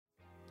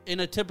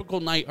in a typical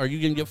night, are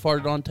you going to get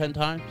farted on 10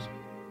 times?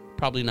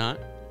 Probably not.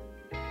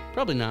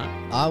 Probably not.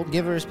 I'll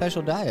give her a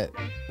special diet.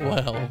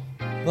 Well,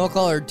 We'll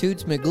call her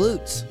Toots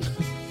McGlutes.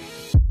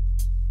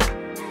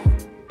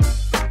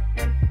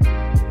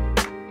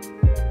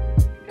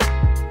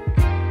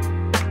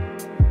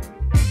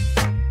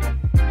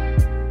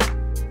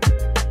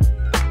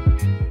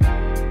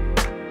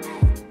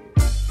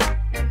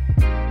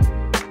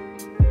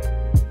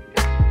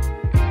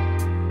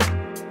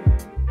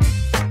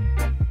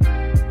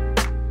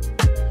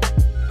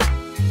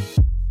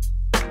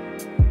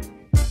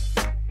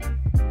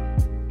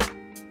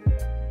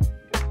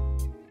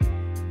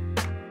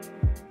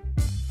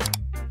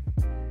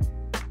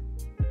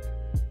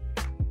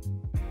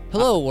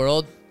 Hello,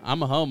 world.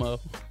 I'm a homo.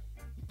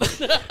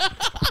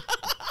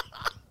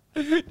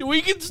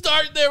 We can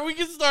start there. We're in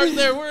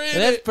it.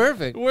 That's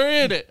perfect. We're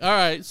in it. All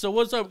right. So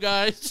what's up,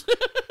 guys?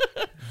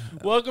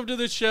 Welcome to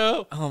the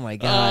show. Oh my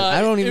god,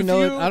 I don't even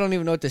know. I don't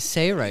even know what to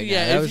say right now.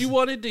 Yeah, if you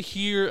wanted to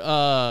hear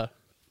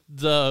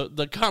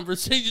the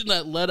conversation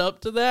that led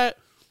up to that,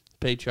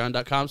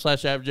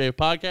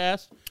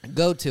 patreon.com/Average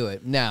go to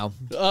it now.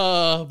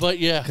 But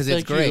yeah, because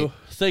it's great.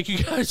 Thank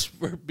you guys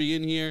for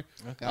being here.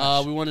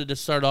 Oh, we wanted to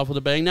start off with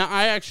a bang. Now,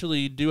 I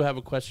actually do have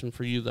a question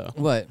for you, though.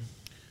 What?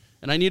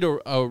 And I need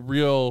a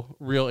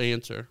real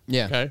answer.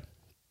 Yeah. Okay?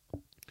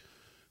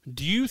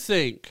 Do you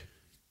think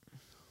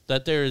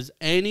that there is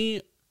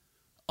any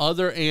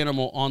other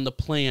animal on the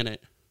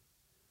planet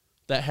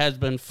that has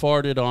been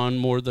farted on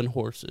more than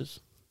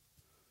horses?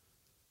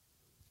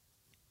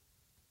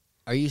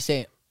 Are you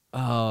saying...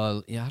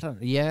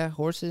 yeah,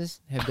 horses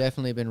have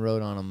definitely been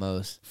rode on the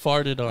most.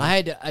 Farted on.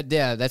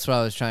 Yeah, that's what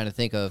I was trying to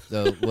think of,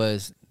 though,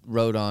 was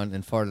rode on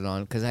and farted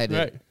on, because I had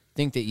to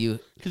think that you...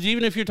 Because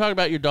even if you're talking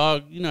about your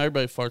dog, you know,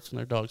 everybody farts in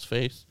their dog's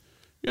face.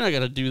 You're not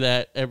going to do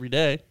that every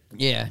day.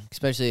 Yeah,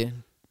 especially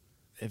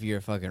if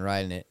you're fucking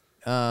riding it.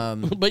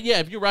 But yeah,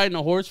 if you're riding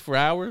a horse for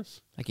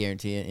hours... I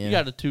guarantee it, yeah. You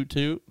got a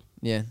toot-toot.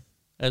 Yeah.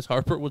 As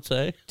Harper would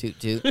say.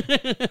 Toot-toot.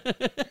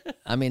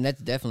 I mean,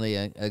 that's definitely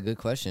a good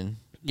question.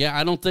 Yeah,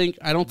 I don't think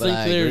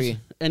there's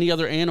any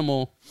other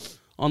animal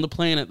on the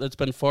planet that's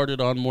been farted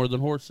on more than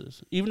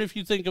horses. Even if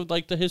you think of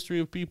like the history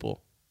of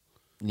people.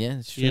 Yeah,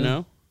 it's true. You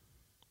know?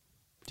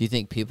 Do you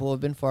think people have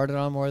been farted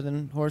on more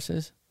than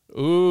horses?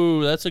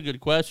 Ooh, that's a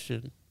good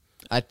question.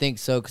 I think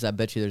so, because I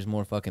bet you there's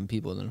more fucking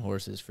people than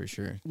horses for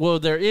sure. Well,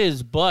 there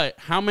is, but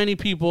how many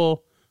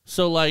people...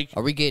 So, like...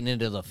 Are we getting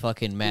into the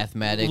fucking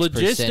mathematics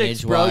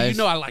logistics, bro? You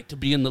know I like to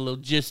be in the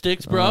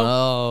logistics, bro.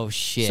 Oh,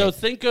 shit. So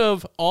think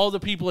of all the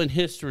people in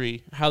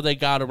history, how they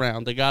got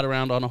around. They got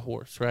around on a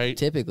horse, right?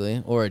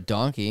 Typically. Or a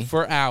donkey.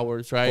 For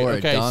hours, right? Or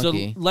okay, a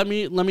donkey. So let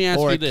me ask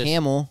or you this. Or a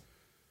camel.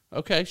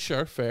 Okay,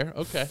 sure, fair.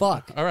 Okay.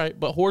 Fuck. All right,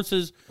 but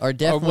horses are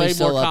definitely way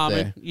still more up common.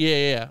 there.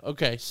 Yeah.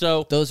 Okay,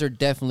 so those are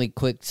definitely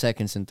quick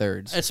seconds and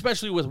thirds.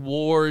 Especially with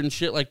war and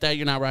shit like that,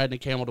 you're not riding a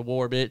camel to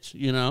war, bitch.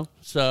 You know,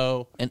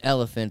 so an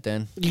elephant.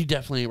 Then you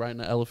definitely ain't riding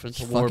an elephant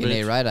to war, bitch.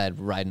 Fucking right, I'd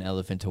ride an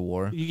elephant to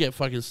war. You get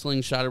fucking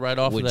slingshotted right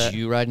off of that. Would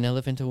you ride an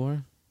elephant to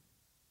war?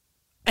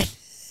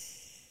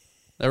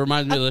 That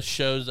reminds me of the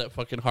shows that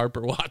fucking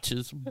Harper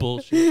watches.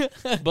 Bullshit.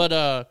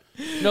 But,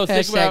 no,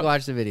 think about...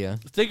 watch the video.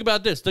 Think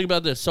about this.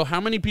 So how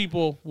many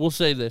people... We'll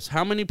say this.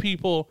 How many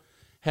people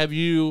have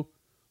you,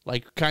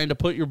 like, kind of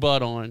put your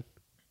butt on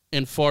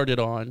and farted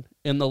on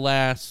in the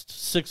last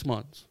 6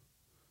 months?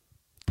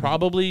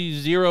 Probably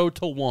 0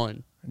 to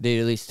 1. Dude,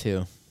 at least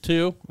 2.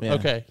 2? Yeah.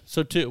 Okay,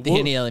 so 2.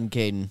 Danielle and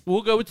Caden.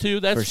 We'll go with 2.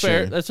 That's For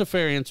fair. sure. That's a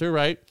fair answer,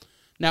 right?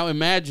 Now,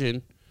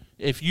 imagine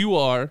if you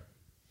are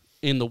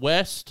in the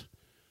West...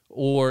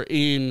 or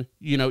in,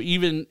 you know,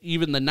 even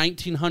the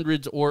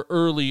 1900s or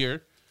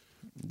earlier.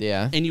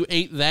 Yeah. And you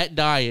ate that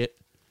diet,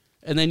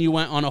 and then you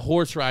went on a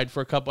horse ride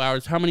for a couple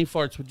hours. How many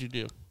farts would you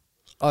do?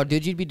 Oh,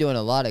 dude, you'd be doing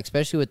a lot,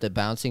 especially with the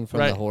bouncing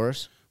from the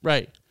horse.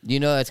 Right. You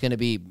know that's going to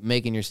be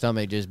making your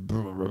stomach just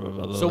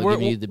so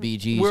giving you the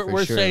BGs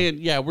we're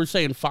sure. we're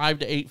saying 5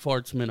 to 8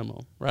 farts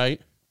minimum,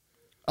 right?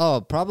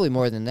 Oh, probably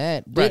more than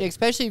that. Dude, Right.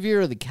 Especially if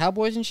you're the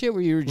Cowboys and shit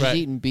where you were just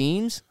eating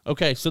beans.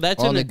 Okay, so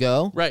that's on the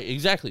go. Right,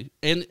 exactly.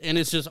 And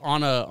it's just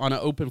on an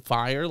open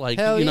fire, like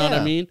Hell you know what I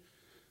yeah. mean?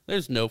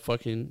 There's no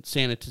fucking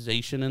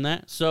sanitization in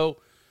that. So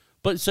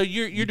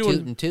you're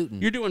doing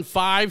tootin'. You're doing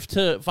 5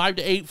 to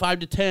 8, 5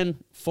 to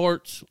 10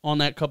 farts on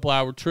that couple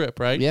hour trip,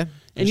 right? Yeah.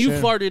 And you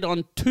farted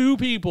on 2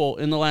 people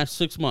in the last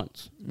 6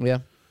 months. Yeah.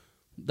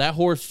 That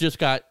horse just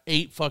got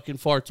 8 fucking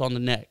farts on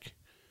the neck.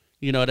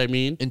 You know what I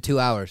mean? In 2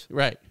 hours.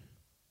 Right.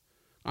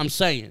 I'm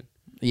saying.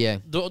 Yeah.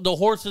 The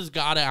horses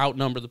got to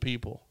outnumber the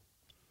people.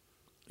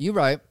 You're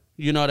right.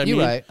 You know what I mean?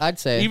 You're right. I'd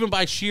say. Even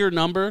by sheer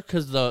number,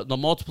 because the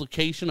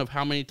multiplication of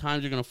how many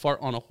times you're going to fart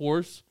on a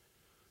horse,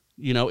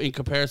 you know, in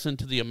comparison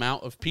to the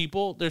amount of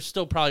people, there's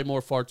still probably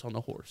more farts on the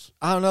horse.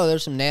 I don't know.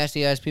 There's some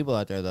nasty-ass people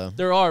out there, though.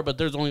 There are, but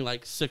there's only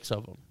like 6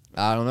 of them.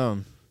 I don't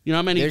know. You know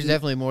how many? There's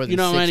definitely more than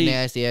 6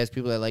 nasty-ass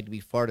people that like to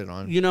be farted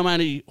on. You know how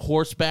many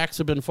horsebacks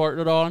have been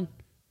farted on?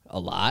 A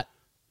lot.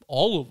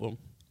 All of them.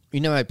 You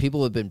know how many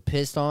people have been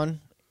pissed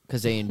on?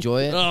 because they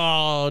enjoy it.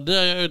 Oh,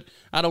 dude.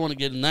 I don't want to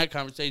get in that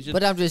conversation.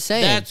 But I'm just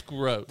saying. That's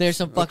gross. There's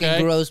some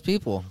fucking gross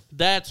people.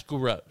 That's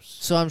gross.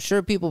 So I'm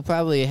sure people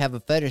probably have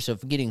a fetish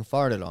of getting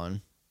farted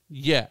on.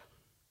 Yeah.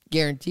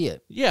 Guarantee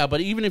it. Yeah,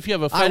 but even if you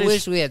have a fetish... I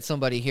wish we had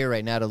somebody here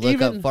right now to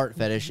look up fart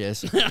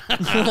fetishes.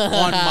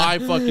 on my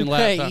fucking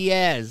laptop.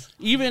 Yes.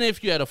 Even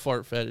if you had a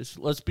fart fetish,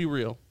 let's be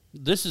real.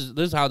 This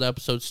is how the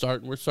episode's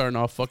starting. We're starting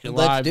off fucking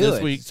Let's live do this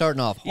it. week. Starting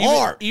off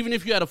hard. Even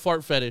if you had a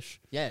fart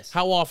fetish, Yes.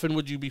 how often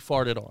would you be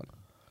farted on?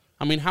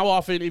 I mean, how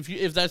often,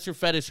 if that's your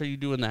fetish, are you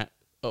doing that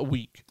a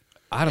week?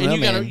 I don't know,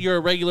 man. You're a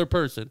regular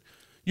person.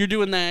 You're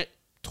doing that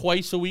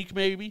twice a week,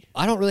 maybe?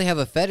 I don't really have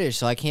a fetish,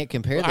 so I can't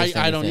compare this to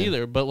I don't anything.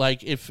 either. But,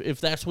 like,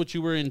 if that's what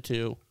you were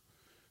into,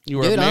 you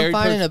were Dude, a married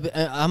person.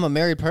 I'm a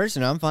married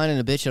person. I'm finding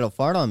a bitch that'll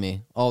fart on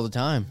me all the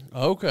time.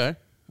 Okay.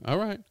 All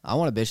right. I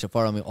want a bitch to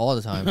fart on me all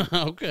the time.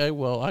 Okay,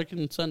 well, I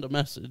can send a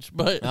message,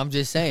 but I'm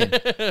just saying.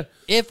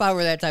 If I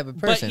were that type of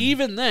person. But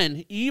even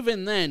then,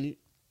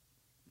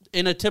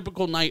 in a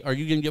typical night, are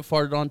you going to get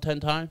farted on 10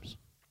 times?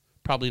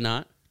 Probably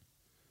not.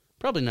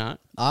 Probably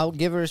not. I'll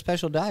give her a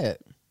special diet.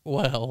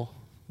 Well,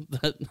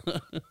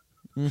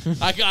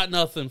 I got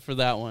nothing for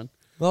that one.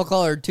 We'll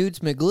call her Toots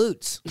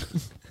McGlutes.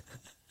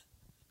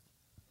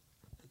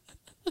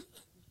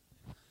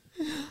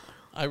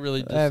 I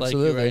really dislike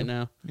you right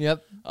now.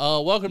 Yep.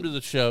 Welcome to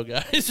the show,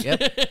 guys.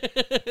 Yep.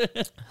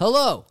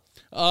 Hello.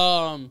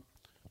 I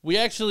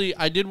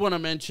did want to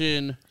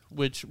mention,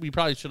 which we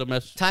probably should have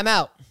messaged. Time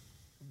out.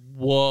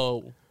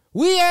 Whoa.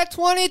 We are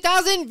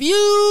 20,000 views.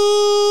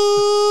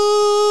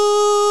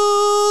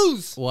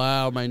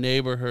 Wow, my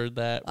neighbor heard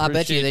that. I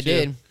bet you they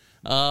did.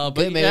 But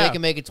maybe yeah, they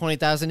can make it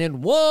 20,000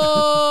 in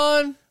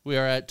one. we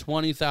are at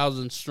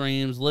 20,000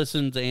 streams,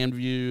 listens, and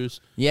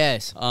views.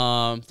 Yes.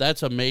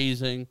 That's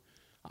amazing.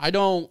 I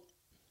don't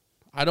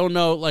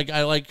know. Like,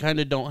 I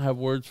kind of don't have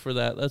words for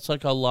that. That's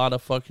like a lot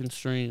of fucking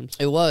streams.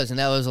 It was, and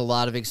that was a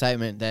lot of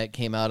excitement that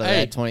came out of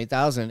that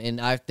 20,000, and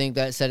I think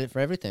that said it for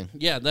everything.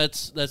 Yeah,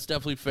 that's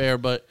definitely fair.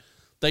 But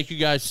thank you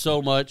guys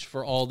so much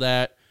for all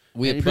that.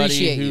 We Anybody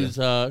appreciate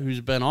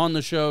who's been on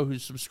the show,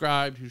 who's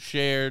subscribed, who's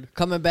shared,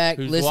 coming back,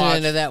 who's listening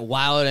watched. to that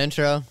wild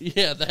intro.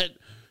 Yeah,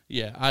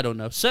 I don't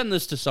know. Send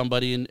this to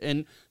somebody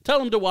and tell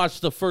them to watch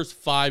the first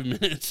 5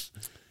 minutes.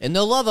 And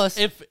they'll love us.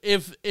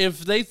 If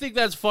they think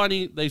that's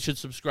funny, they should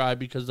subscribe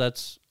because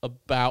that's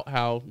about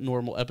how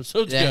normal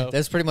episodes go.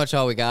 That's pretty much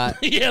all we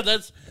got. Yeah,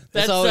 that's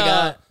all we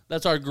got.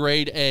 That's our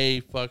grade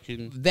A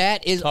fucking.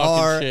 That is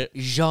talking our shit.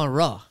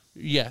 genre.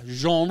 Yeah,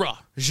 genre.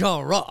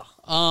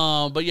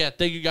 But yeah,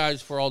 thank you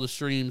guys for all the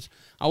streams.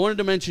 I wanted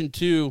to mention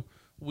too,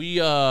 me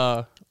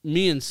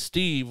and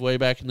Steve way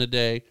back in the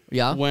day,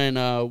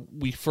 when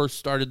we first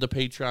started the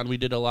Patreon, we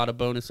did a lot of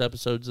bonus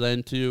episodes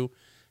then too.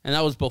 And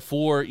that was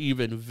before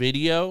even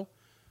video.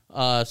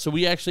 So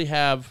we actually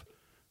have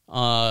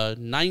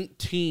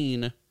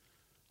 19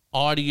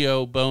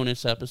 audio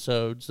bonus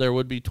episodes. There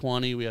would be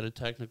 20. We had a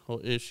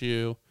technical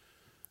issue.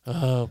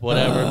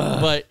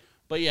 Whatever.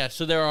 But yeah,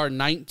 so there are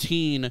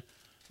 19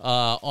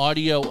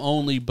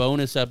 audio-only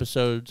bonus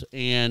episodes,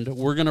 and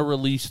we're going to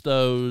release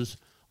those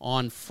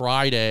on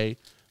Friday.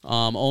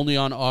 Only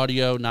on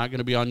audio, not going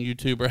to be on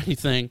YouTube or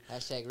anything.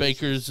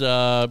 Baker's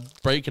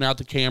breaking out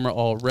the camera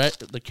already.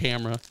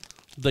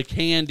 The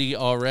candy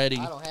already.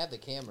 I don't have the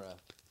camera.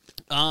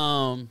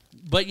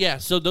 But yeah,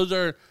 so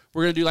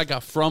we're gonna do like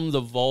a From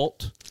the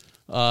Vault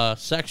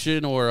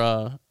section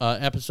or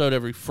episode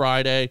every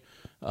Friday.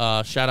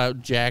 Shout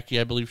out Jackie,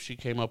 I believe she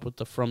came up with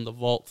the From the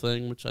Vault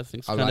thing, which I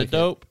think is kind of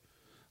dope.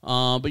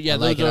 But yeah, I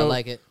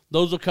like it.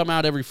 Those will come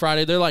out every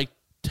Friday. They're like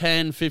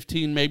 10,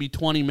 15, maybe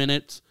 20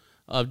 minutes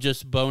of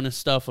just bonus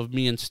stuff of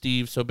me and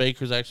Steve. So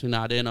Baker's actually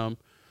not in them.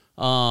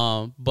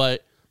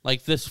 But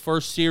like this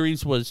first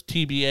series was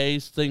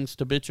TBA's, Things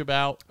to Bitch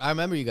About. I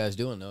remember you guys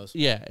doing those.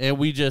 Yeah, and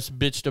we just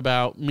bitched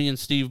about, me and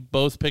Steve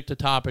both picked a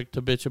topic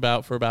to bitch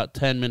about for about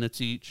 10 minutes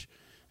each,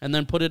 and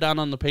then put it out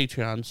on the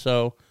Patreon.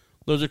 So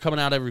those are coming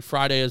out every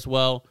Friday as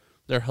well.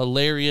 They're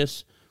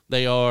hilarious.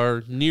 They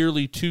are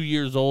nearly 2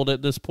 years old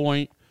at this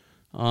point,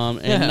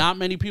 and not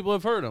many people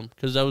have heard them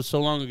because that was so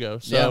long ago.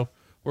 So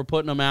we're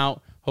putting them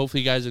out.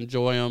 Hopefully you guys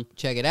enjoy them.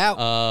 Check it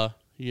out.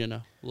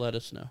 Let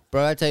us know.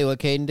 Bro, I tell you what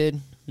Caden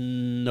did.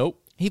 Nope.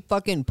 He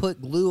fucking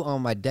put glue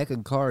on my deck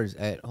of cards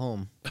at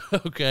home.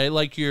 Okay,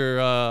 like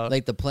your...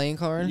 like the playing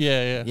card?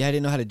 Yeah. Yeah, I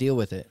didn't know how to deal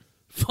with it.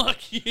 Fuck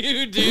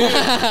you, dude.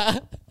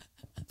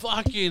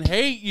 Fucking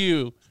hate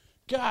you.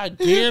 God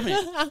damn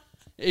it.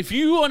 If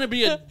you want to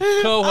be a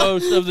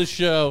co-host of the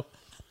show,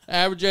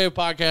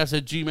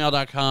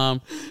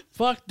 averageapodcast@gmail.com.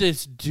 Fuck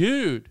this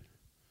dude.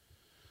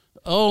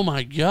 Oh,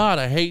 my God,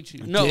 I hate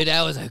you. No, dude,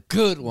 that was a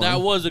good one.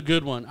 That was a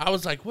good one. I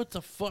was like, what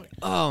the fuck?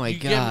 Oh, my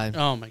God.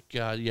 Oh, my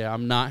God. Yeah,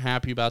 I'm not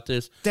happy about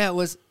this. That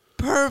was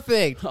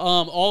perfect.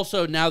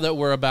 Also, now that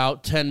we're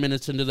about 10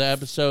 minutes into the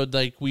episode,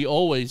 like we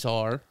always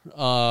are,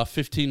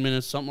 15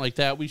 minutes, something like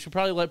that, we should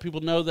probably let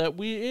people know that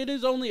it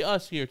is only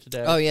us here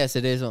today. Oh, yes,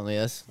 it is only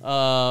us.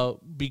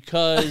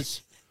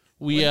 Because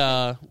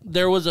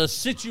there was a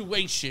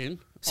situation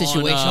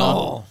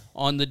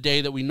on the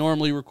day that we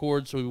normally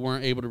record, so we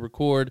weren't able to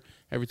record.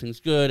 Everything's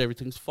good.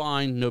 Everything's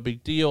fine. No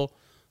big deal.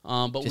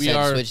 But Just we had to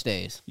are switch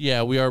days.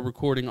 Yeah, we are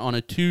recording on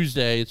a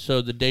Tuesday,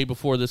 so the day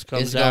before this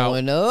comes It's out.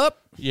 going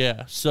up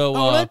Yeah, so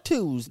on a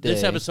Tuesday.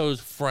 this episode is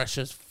fresh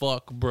as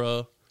fuck,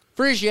 bruh.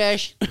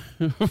 Frish-ash.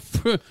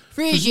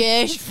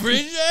 Frish-ash.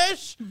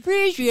 Frish-ash?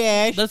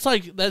 Frish-ash.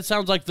 That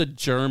sounds like the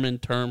German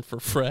term for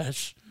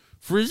fresh.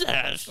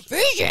 Frish-ash.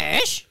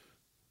 Frish-ash.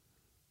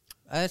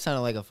 That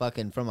sounded like a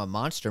fucking from a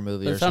monster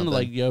movie or That sounded something.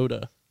 like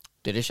Yoda.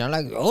 Did it sound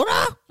like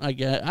Yoda? I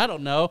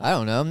don't know. I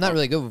don't know. I'm not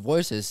really good with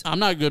voices. I'm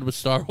not good with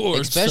Star Wars.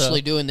 Especially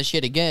so. doing the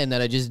shit again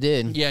that I just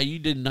did. Yeah, you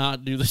did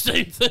not do the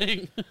same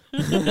thing.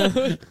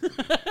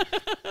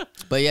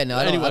 But yeah, no,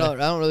 Anyway. I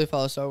don't really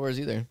follow Star Wars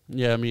either.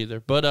 Yeah, me either.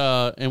 But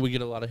and we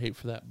get a lot of hate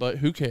for that. But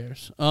who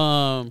cares?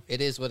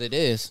 It is what it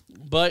is.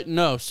 But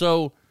no,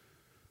 so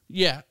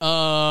yeah,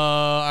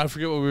 I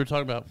forget what we were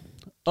talking about.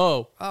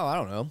 Oh, I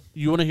don't know.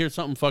 you want to hear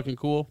something fucking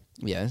cool?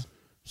 Yes.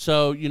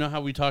 So you know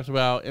how we talked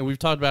about, and we've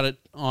talked about it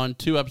on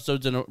 2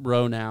 episodes in a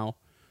row now.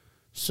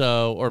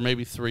 So, or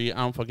maybe 3, I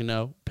don't fucking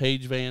know.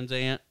 Paige Van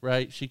Zant,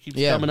 right? She keeps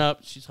Yeah. coming up.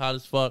 She's hot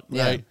as fuck,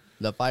 Yeah. right?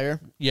 The fire.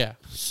 Yeah.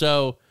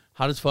 So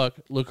hot as fuck.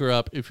 Look her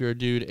up if you're a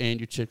dude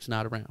and your chick's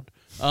not around.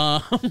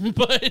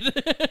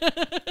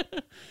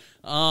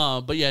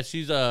 But yeah,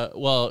 she's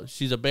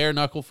a bare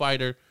knuckle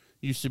fighter.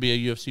 Used to be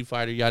a UFC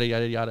fighter. Yada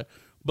yada yada.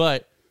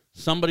 But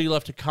somebody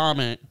left a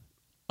comment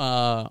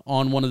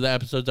on one of the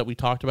episodes that we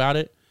talked about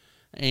it,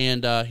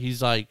 and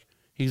he's like,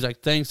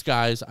 thanks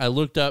guys. I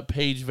looked up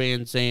Paige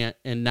Van Zant,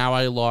 and now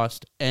I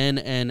lost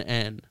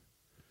NNN,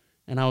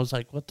 and I was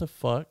like, what the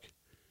fuck?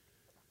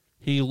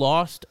 He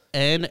lost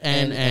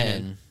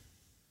NNN.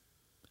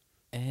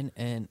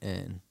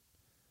 NNN.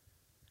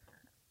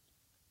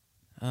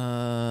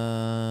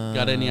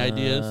 Got any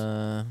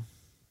ideas?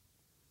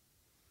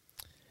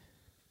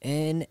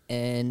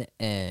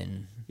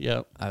 NNN.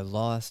 Yep. I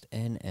lost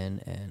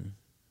NNN.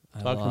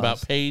 Talking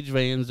about Paige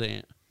Van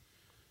Zant.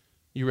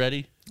 You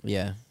ready?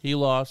 Yeah. He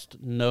lost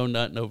No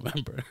Nut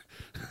November.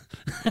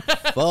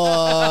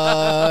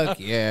 Fuck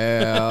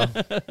yeah.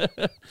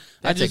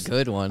 That's just- a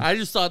good one. I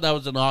just thought that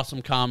was an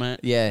awesome comment.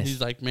 Yes. He's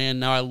like, man,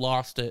 now I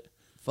lost it.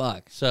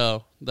 Fuck.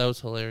 So that was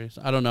hilarious.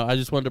 I don't know. I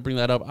just wanted to bring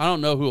that up. I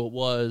don't know who it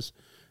was.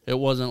 It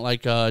wasn't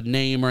like a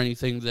name or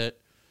anything that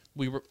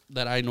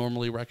that I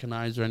normally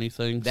recognize or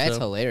anything. That's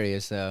so,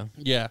 hilarious, though.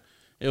 yeah,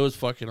 it was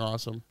fucking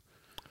awesome.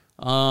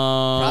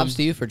 Props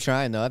to you for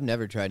trying, though. I've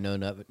never tried No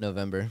Nut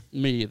November.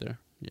 Me either.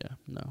 Yeah,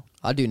 no.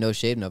 I'll do No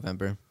Shave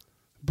November.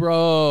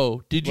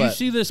 Bro, did you What?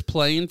 see this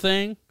plane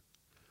thing?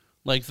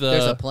 Like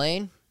There's a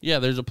plane? Yeah,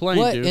 there's a plane,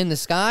 What, dude. in the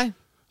sky?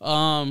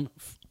 Almost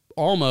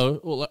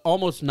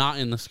not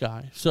in the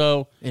sky.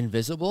 So,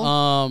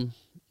 Invisible?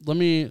 let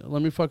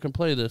me fucking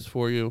play this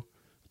for you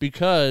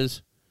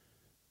because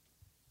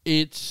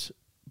it's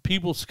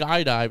people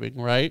skydiving,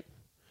 right?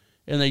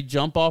 And they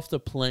jump off the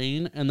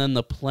plane and then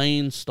the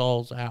plane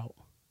stalls out.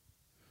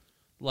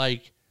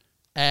 Like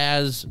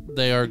as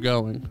they are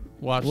going.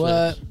 Watch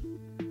What? this.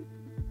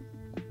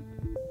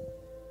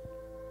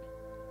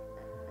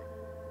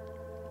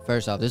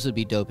 First off, this would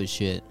be dope as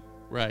shit.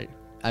 Right.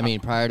 I mean,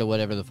 prior to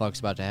whatever the fuck's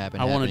about to happen.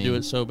 I want to do happening.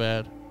 it so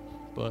bad.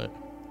 But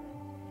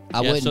I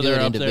yeah, wouldn't so do they're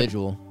it up there.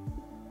 individual.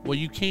 well,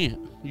 you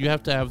can't. You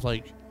have to have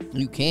like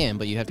You can,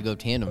 but you have to go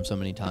tandem so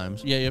many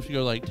times. you have to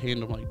go like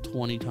tandem like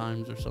 20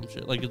 times or some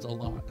shit. Like it's a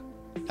lot.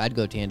 I'd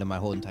go tandem my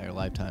whole entire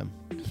lifetime.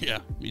 Yeah,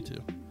 me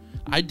too.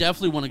 I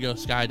definitely want to go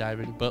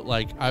skydiving, but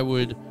like I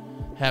would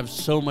have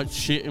so much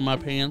shit in my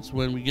pants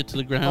when we get to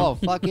the ground. Oh,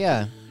 fuck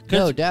yeah.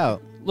 No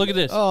doubt. Look at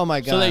this. Oh,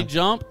 my So they God.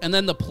 jump and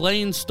then the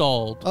plane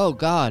stalled. Oh,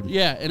 God.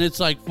 Yeah, and it's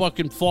like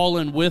fucking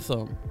falling with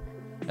them.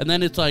 And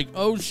then it's like,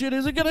 oh shit,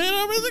 is it gonna hit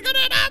him? Is it gonna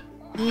hit him?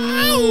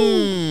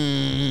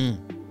 Mm.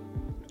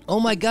 Oh,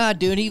 my God,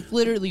 dude. He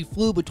literally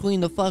flew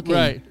between the fucking...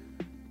 Right.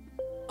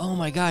 Oh,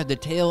 my God. The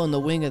tail and the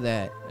wing of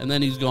that. And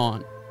then he's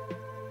gone.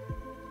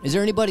 Is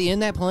there anybody in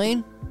that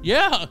plane?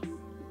 Yeah.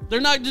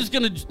 They're not just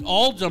gonna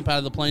all jump out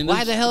of the plane. Why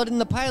There's- the hell didn't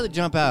the pilot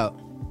jump out?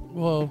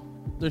 Well,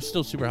 they're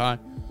still super high.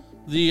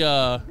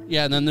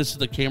 And then this is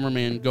the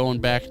cameraman going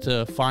back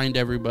to find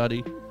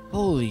everybody.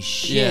 Holy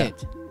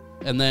shit.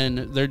 And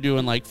then they're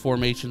doing like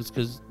formations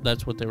because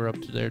that's what they were up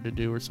to there to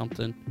do or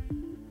something.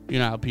 You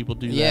know how people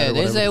do that. Yeah, or they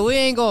whatever. say we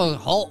ain't gonna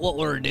halt what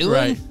we're doing.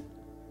 Right.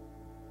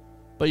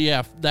 But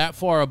yeah, that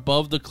far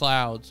above the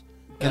clouds,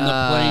 and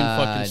the plane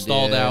fucking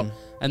stalled dude. out,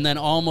 and then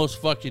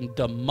almost fucking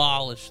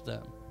demolished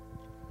them.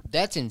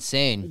 That's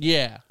insane.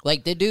 Yeah,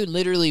 Like, the dude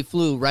literally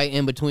flew right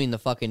in between the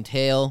fucking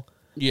tail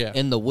yeah,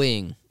 and the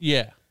wing.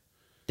 yeah,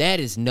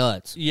 That is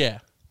nuts. yeah.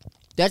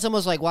 That's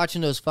almost like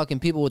watching those fucking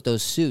people with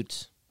those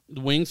suits.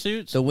 The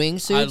wingsuits. The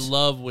wingsuits. I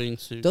love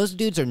wingsuits. Those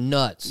dudes are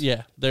nuts.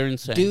 Yeah, they're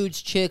insane.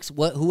 Dudes, chicks,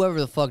 whoever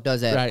the fuck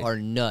does that Right. are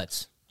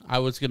nuts. I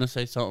was gonna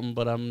say something,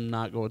 but I'm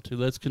not going to.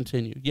 Let's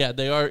continue. Yeah,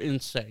 they are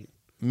insane.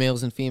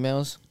 Males and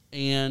females.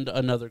 And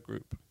another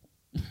group.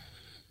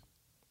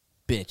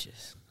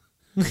 Bitches.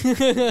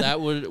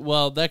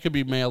 That could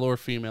be male or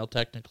female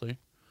technically.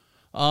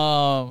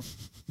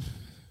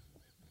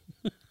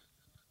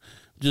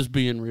 Just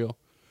being real.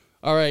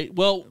 All right.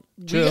 Well,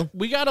 True.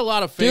 We got a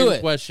lot of Do fan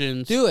it.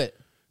 questions. Do it.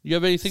 You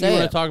have anything Say you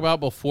want it. to talk about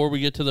before we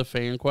get to the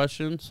fan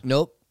questions?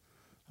 Nope.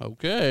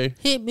 Okay.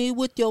 Hit me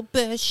with your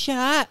best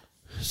shot.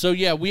 So,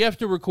 yeah, we have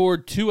to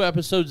record 2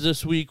 episodes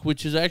this week,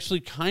 which is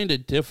actually kind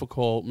of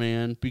difficult,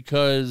 man,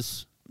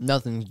 because,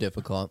 Nothing's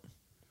difficult.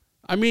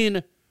 I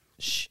mean,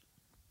 Shh.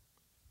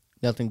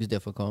 Nothing's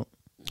difficult.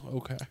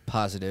 okay.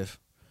 Positive.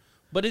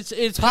 But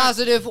it's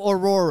Positive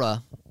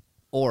Aurora.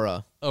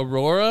 Aura.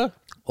 Aurora?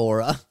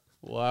 Aura.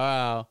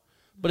 Wow.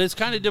 But it's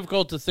kind of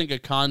difficult to think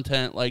of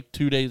content like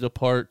 2 days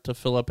apart to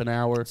fill up an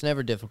hour. It's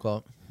never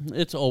difficult.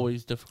 It's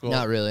always difficult.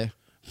 Not really.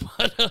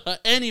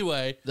 But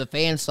anyway, The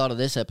fans thought of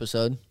this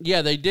episode.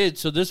 yeah, they did.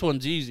 So this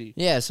one's easy.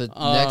 Yeah, so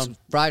next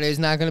Friday's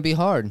not going to be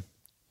hard.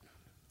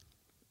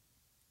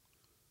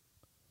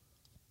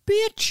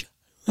 Bitch.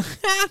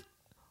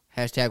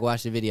 Hashtag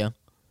watch the video.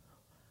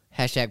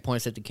 Hashtag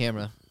points at the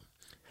camera.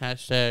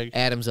 Hashtag.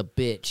 Adam's a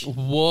bitch.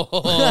 Whoa.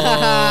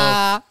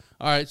 All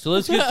right, so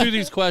let's get through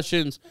these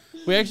questions.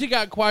 We actually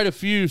got quite a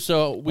few,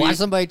 so Why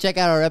somebody check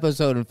out our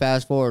episode and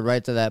fast forward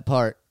right to that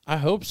part? I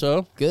hope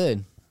so.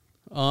 Good.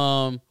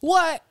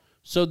 What?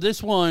 So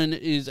this one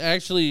is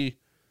actually,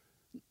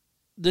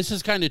 this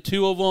is kind of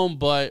 2 of them,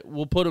 but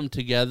we'll put them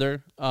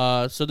together.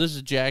 So this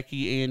is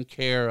Jackie and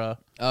Kara.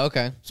 Oh,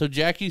 okay. So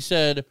Jackie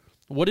said,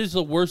 what is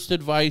the worst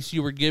advice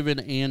you were given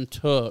and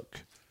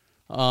took?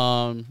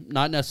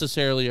 Not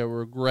necessarily a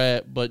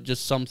regret, but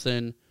just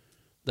something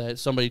that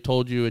somebody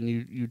told you and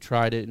you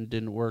tried it and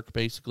didn't work,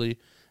 basically.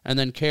 And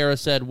then Kara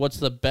said, what's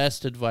the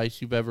best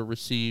advice you've ever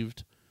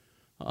received?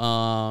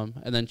 And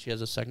then she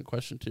has a second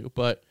question, too.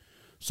 But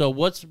so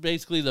what's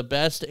basically the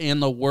best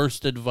and the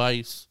worst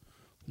advice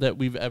that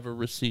we've ever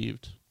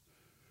received?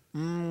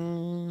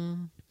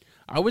 I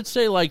would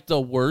say, like,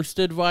 the worst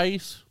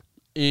advice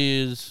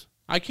is,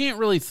 I can't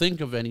really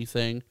think of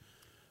anything,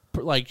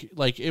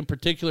 like in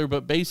particular,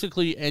 but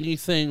basically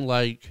anything,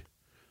 like,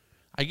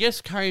 I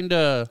guess kind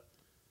of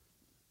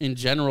in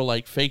general,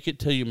 like, fake it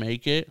till you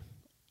make it.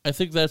 I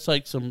think that's,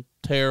 like, some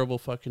terrible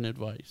fucking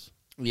advice.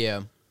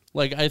 Yeah.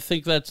 Like, I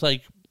think that's,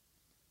 like,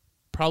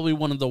 probably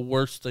one of the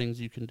worst things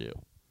you can do.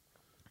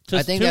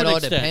 I think that all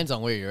depends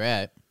on where you're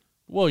at.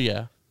 Well,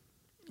 yeah.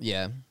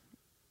 Yeah.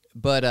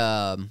 But,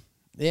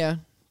 yeah,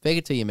 fake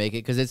it till you make it,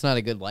 because it's not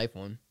a good life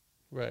one.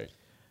 Right.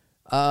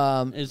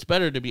 It's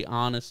better to be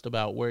honest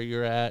about where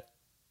you're at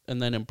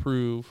and then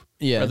improve,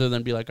 rather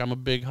than be like, I'm a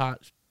big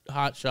hot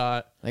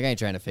shot. Like, I ain't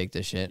trying to fake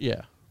this shit.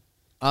 Yeah.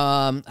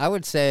 I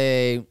would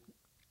say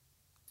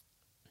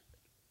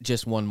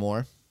just one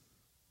more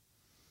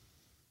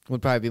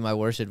would probably be my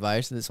worst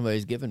advice that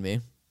somebody's given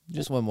me.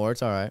 Just one more.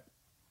 It's all right.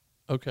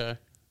 Okay.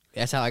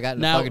 That's how I got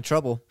into Now- fucking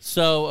trouble.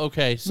 So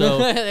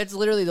That's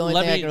literally the only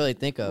thing I can really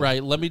think of.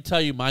 Right. Let me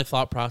tell you my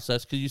thought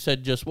process, because you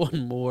said just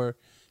one more,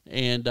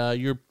 and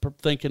you're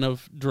thinking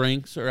of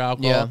drinks or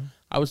alcohol. Yeah.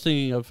 I was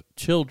thinking of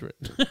children.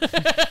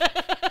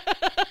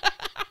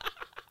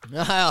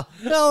 No,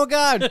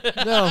 God.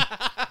 No.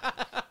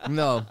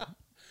 No.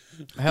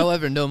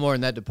 However, no more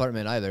in that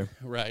department either.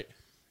 Right.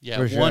 Yeah,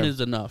 For one sure.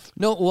 is enough.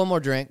 No, one more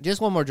drink.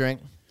 Just one more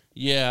drink.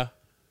 Yeah.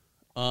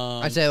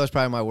 I'd say that was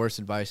probably my worst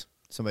advice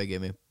somebody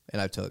gave me,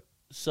 and I took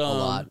a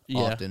lot,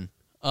 often.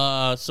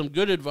 Some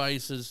good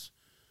advice is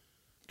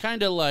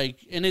kind of like,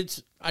 and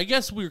it's, I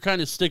guess we were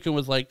kind of sticking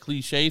with like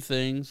cliche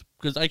things,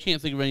 because I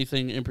can't think of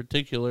anything in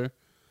particular,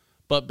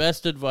 but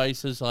best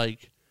advice is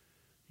like,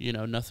 you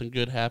know, nothing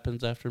good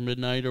happens after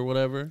midnight or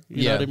whatever.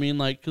 You know what I mean?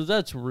 Like, because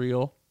that's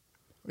real.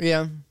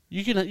 Yeah.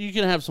 You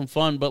can have some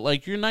fun, but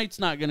like your night's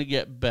not going to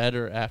get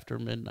better after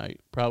midnight.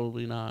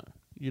 Probably not.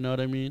 You know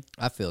what I mean?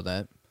 I feel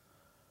that.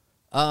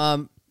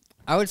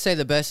 I would say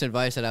the best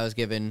advice that I was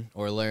given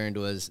or learned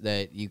was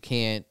that you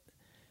can't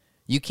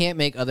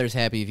make others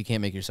happy if you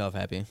can't make yourself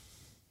happy.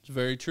 It's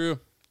very true.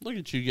 Look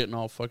at you getting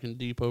all fucking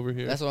deep over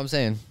here. That's what I'm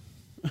saying.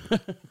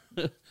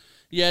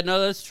 Yeah, no,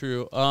 that's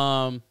true.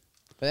 But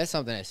that's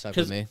something that stuck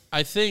with me.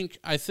 I think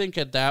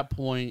at that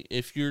point,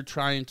 if you're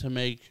trying to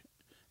make,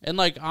 and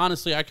like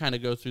honestly, I kind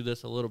of go through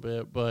this a little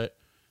bit, but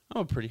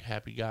I'm a pretty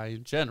happy guy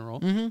in general,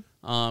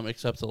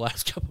 except the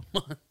last couple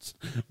months.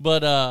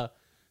 But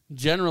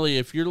generally,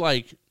 if you're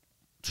like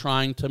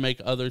trying to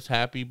make others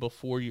happy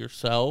before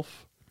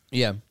yourself,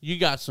 Yeah. you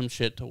got some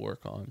shit to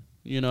work on.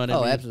 You know what I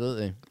mean? Oh,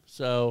 absolutely.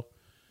 So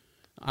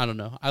I don't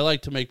know. I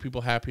like to make people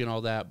happy and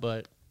all that,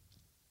 but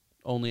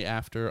only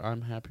after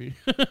I'm happy.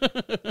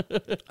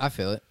 I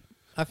feel it.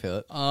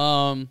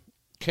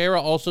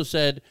 Kara also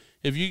said,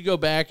 if you could go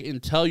back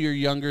and tell your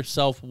younger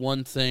self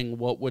one thing,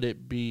 what would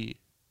it be?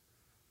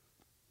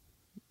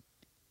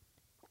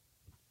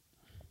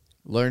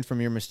 Learn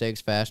from your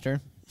mistakes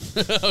faster.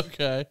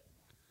 Okay.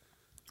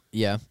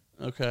 Yeah.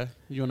 Okay.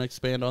 You want to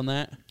expand on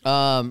that?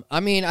 I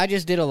mean, I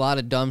just did a lot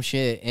of dumb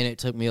shit, and it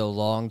took me a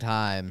long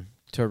time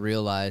to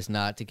realize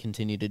not to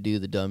continue to do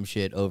the dumb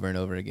shit over and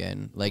over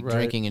again. Like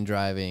drinking and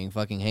driving,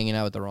 fucking hanging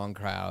out with the wrong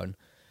crowd.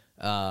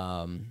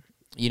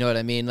 You know what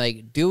I mean?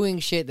 Like doing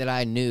shit that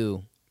I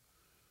knew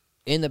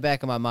in the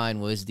back of my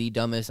mind was the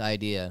dumbest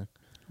idea.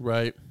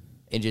 Right.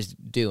 And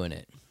just doing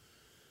it.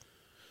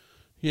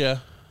 Yeah.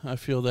 I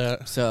feel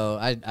that. So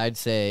I'd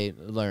say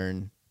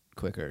learn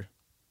quicker.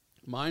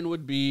 Mine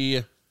would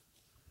be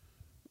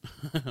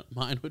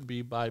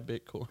buy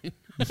Bitcoin.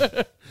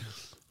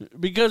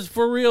 Because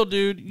for real,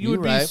 dude, you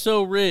would be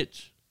so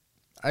rich.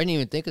 I didn't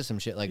even think of some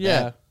shit like that.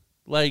 Yeah.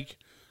 Like,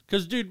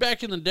 because, dude,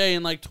 back in the day,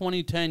 in like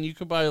 2010, you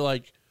could buy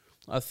like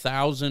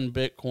 1,000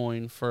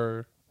 Bitcoin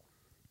for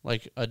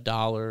like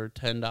 $1 or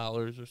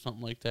 $10 or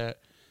something like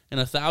that. And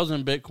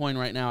 1,000 Bitcoin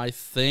right now, I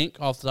think,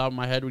 off the top of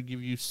my head, would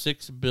give you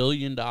 $6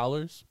 billion. God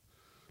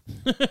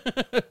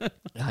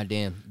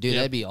damn. Dude,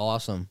 that'd be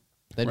awesome.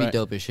 That'd be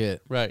dope as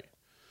shit. Right.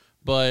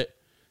 But,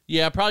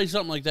 yeah, probably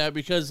something like that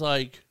because,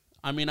 like,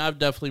 I mean, I've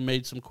definitely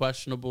made some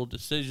questionable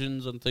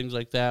decisions and things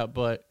like that,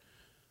 but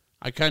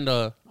I kind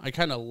of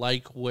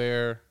like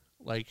where,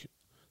 like,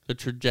 the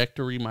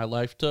trajectory my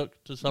life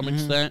took to some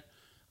extent.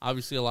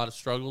 Obviously, a lot of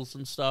struggles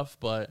and stuff,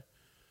 but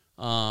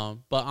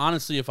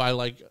honestly, if I,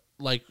 like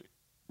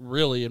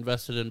really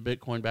invested in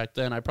Bitcoin back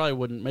then, I probably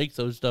wouldn't make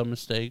those dumb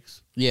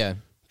mistakes. Yeah.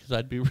 Because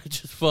I'd be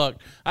rich as fuck.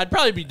 I'd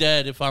probably be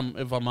dead if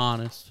I'm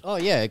honest. Oh,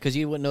 yeah, because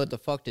you wouldn't know what the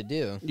fuck to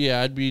do.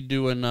 Yeah, I'd be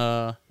doing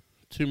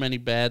too many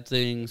bad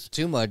things.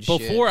 Too much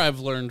before shit. I've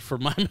learned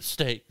from my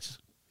mistakes.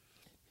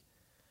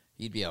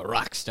 You'd be a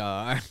rock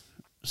star.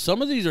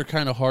 Some of these are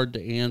kind of hard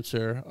to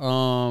answer.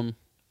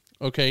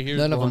 Okay, here's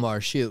None one. of them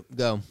are. Shoot,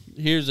 go.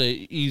 Here's a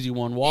easy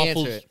one.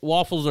 Answer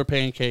Waffles or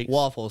pancakes?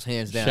 Waffles,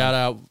 hands down. Shout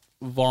out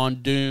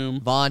Von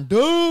Doom. Von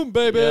Doom,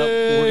 baby.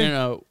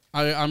 Yep,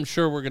 I'm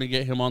sure we're gonna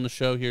get him on the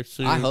show here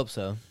soon. I hope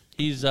so.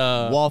 He's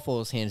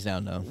Waffles, hands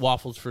down, though.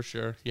 Waffles for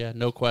sure. Yeah,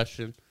 no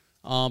question.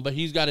 But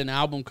he's got an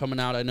album coming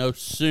out, I know,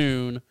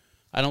 soon.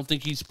 I don't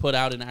think he's put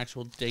out an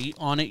actual date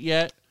on it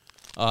yet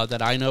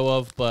that I know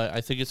of, but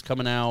I think it's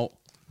coming out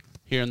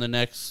here in the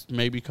next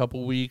maybe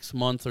couple weeks,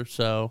 month or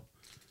so,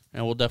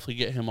 and we'll definitely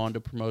get him on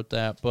to promote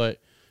that. But,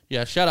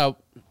 yeah, shout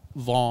out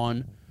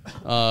Vaughn.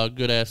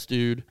 Good-ass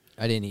dude.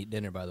 I didn't eat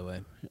dinner, by the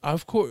way.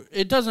 Of course.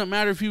 It doesn't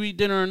matter if you eat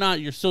dinner or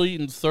not. You're still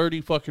eating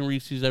 30 fucking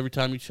Reese's every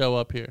time you show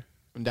up here.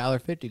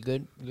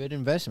 $1.50, good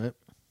investment.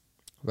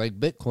 Like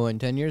Bitcoin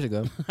 10 years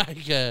ago. I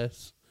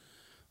guess.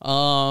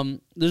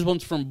 This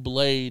one's from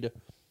Blade.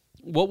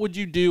 What would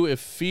you do if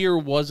fear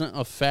wasn't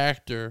a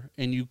factor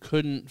and you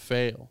couldn't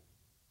fail?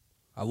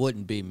 I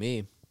wouldn't be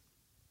me.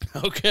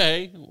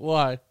 Okay.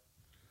 Why?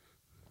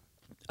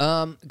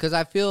 Because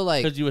I feel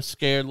like... Because you a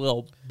scared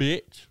little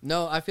bitch?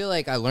 No, I feel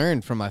like I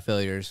learned from my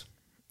failures.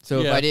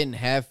 So if I didn't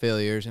have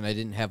failures and I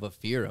didn't have a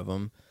fear of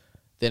them,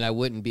 then I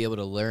wouldn't be able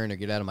to learn or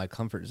get out of my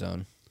comfort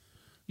zone.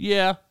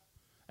 Yeah.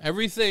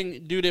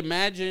 Everything, dude,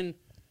 imagine,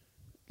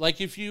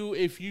 like, if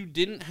you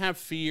didn't have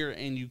fear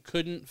and you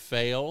couldn't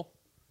fail,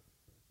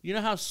 you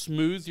know how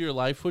smooth your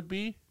life would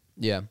be?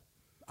 Yeah.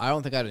 I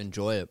don't think I'd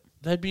enjoy it.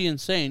 That'd be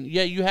insane.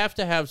 Yeah, you have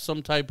to have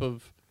some type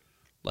of,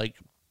 like,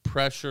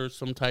 pressure,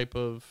 some type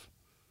of,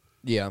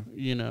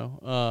 you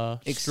know,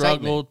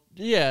 struggle.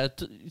 Yeah,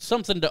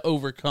 something to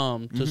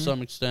overcome to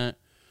some extent.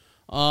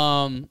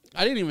 I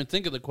didn't even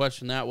think of the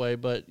question that way,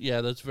 but,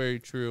 yeah, that's very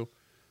true.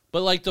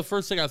 But, like, the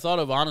first thing I thought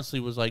of, honestly,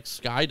 was, like,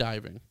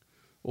 skydiving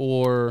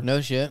or no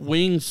shit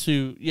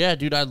wingsuit. Yeah,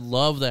 dude, I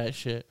love that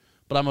shit.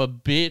 But I'm a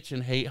bitch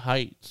and hate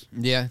heights.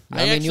 Yeah.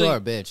 I mean, you are a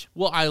bitch.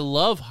 Well, I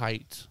love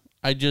heights.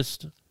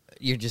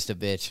 You're just a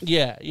bitch.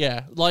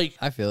 Yeah. Like,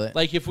 I feel it.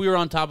 Like, if we were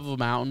on top of a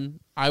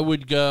mountain, I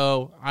would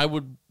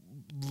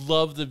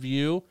love the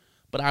view,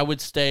 but I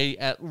would stay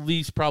at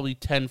least probably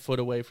 10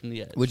 foot away from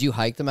the edge. Would you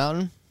hike the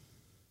mountain?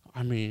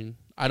 I mean,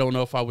 I don't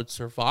know if I would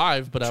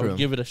survive, but I would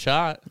give it a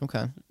shot.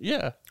 Okay.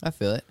 Yeah. I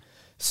feel it.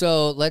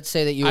 So let's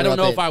say that you were I don't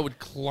know if I would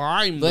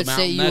climb the mountain. Let's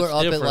say you were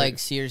up at, like,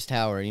 Sears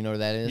Tower. You know where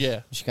that is?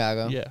 Yeah.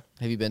 Chicago? Yeah.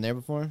 Have you been there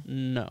before?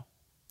 No.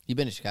 You've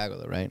been to Chicago,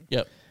 though, right?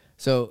 Yep.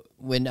 So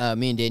when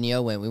me and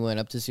Danielle we went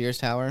up to Sears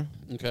Tower.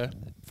 Okay.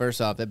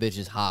 First off, that bitch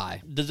is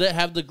high. Does it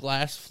have the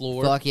glass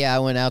floor? Fuck yeah, I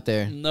went out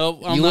there.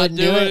 Nope, I'm not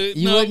doing it.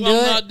 You wouldn't do it?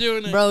 I'm not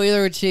doing it. Bro,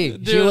 either would she.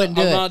 Dude, She wouldn't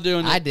do it. I'm not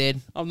doing it. I did.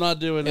 I'm not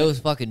doing it. It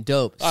was fucking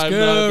dope. I'm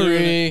not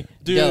doing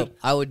it. Dude, dope.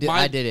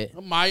 I did it.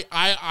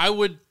 I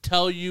would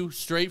tell you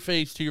straight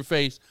face to your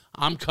face,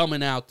 I'm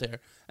coming out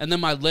there. And then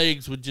my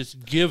legs would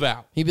just give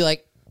out. He'd be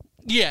like,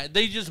 yeah,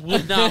 they just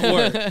would not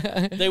work.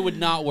 They would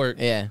not work.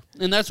 Yeah.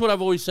 And that's what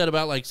I've always said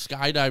about, like,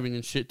 skydiving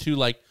and shit, too.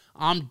 Like,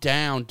 I'm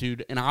down,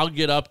 dude, and I'll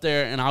get up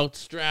there and I'll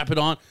strap it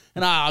on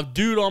and I'll have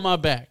dude on my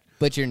back.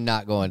 But you're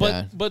not going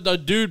down. But the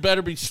dude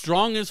better be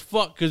strong as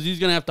fuck because he's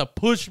going to have to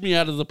push me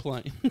out of the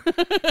plane.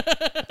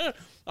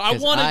 I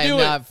want to do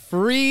it. I'm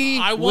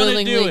not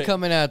willingly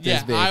coming out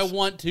this bitch. I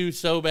want to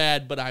so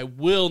bad, but I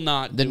will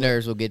not The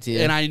nerves will get to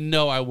you. And I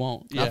know I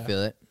won't. Yeah. I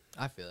feel it.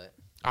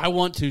 I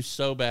want to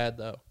so bad,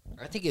 though.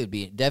 I think it would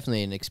be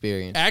definitely an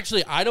experience.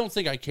 Actually, I don't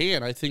think I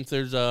can. I think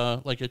there's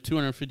like a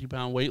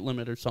 250-pound weight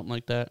limit or something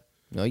like that.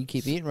 No, you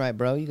keep eating right,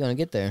 bro. You're going to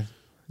get there.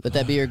 Let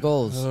that be your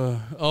goals.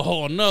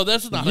 Oh, no,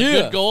 that's not a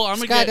good goal.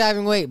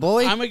 Skydiving weight,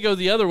 boy. I'm going to go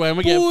the other way. I'm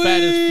going to get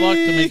fat as fuck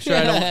to make sure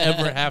I don't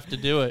ever have to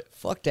do it.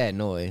 Fuck that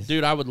noise.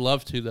 Dude, I would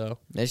love to, though.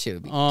 That shit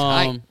would be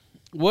tight.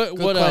 What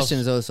Good else?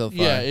 questions, though, so far.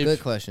 Yeah,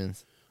 good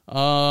questions.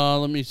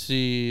 Let me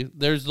see.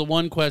 There's the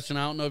one question.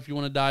 I don't know if you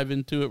want to dive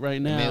into it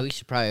right now. Man, we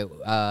should probably.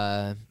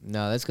 No,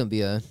 that's gonna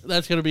be a.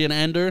 That's gonna be an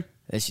ender.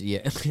 Yeah.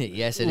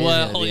 Yes, it is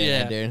Well, gonna be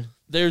yeah. an ender.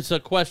 There's a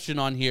question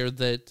on here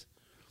that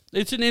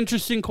it's an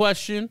interesting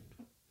question.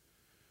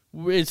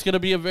 It's gonna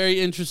be a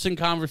very interesting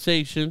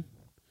conversation.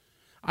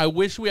 I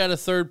wish we had a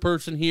third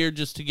person here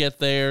just to get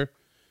their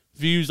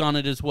views on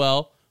it as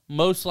well.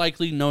 Most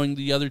likely, knowing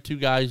the other two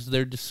guys,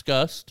 they're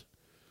discussed.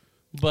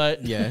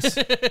 But Yes.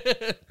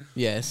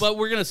 Yes. but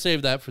we're gonna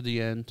save that for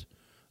the end.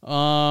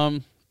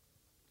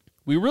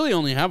 We really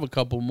only have a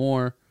couple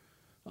more.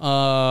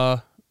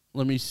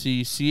 Let me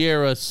see.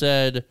 Sierra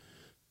said,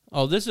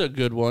 "Oh, this is a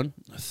good one.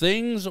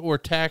 Things or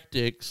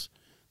tactics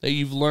that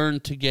you've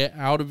learned to get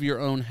out of your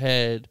own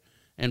head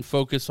and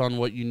focus on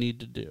what you need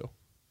to do."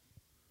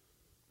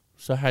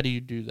 So how do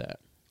you do that?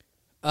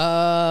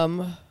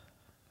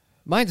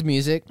 Mine's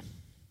music.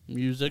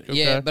 Music? Okay.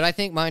 Yeah, but I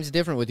think mine's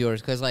different with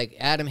yours because like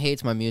Adam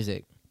hates my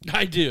music,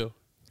 I do.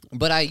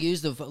 but I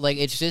use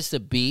it's just the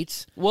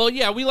beats. Well,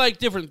 yeah, we like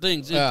different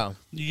things. Oh.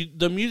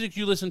 The music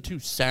you listen to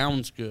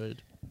sounds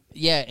good,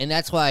 Yeah, and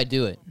that's why I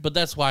do it. but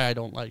that's why I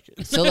don't like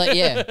it. So like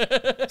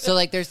yeah, so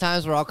like there's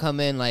times where I'll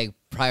come in like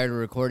prior to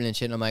recording and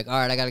shit, and I'm like, all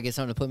right, I gotta get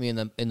something to put me in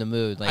the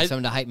mood, like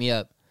something to hype me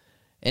up.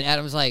 And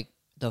Adam's like,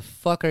 the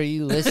fuck are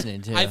you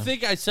listening to? I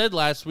think I said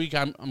last week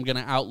I'm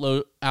gonna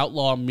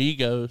outlaw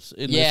Migos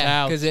in this yeah,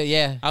 house. because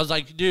yeah, I was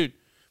like, dude,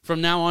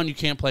 from now on you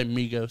can't play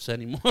Migos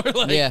anymore.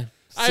 Like, yeah.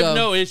 I have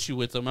no issue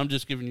with them. I'm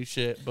just giving you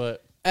shit,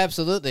 but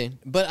Absolutely,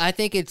 but I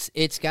think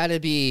it's got to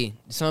be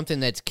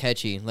something that's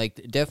catchy, like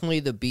definitely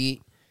the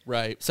beat,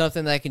 right.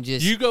 something that can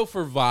just You go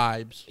for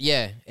vibes.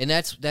 yeah, and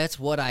that's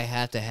what I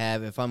have to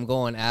have if I'm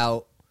going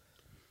out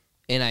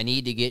and I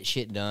need to get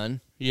shit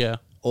done, Yeah.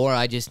 or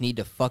I just need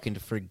to fucking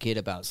forget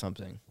about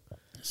something.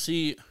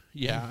 See,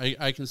 yeah,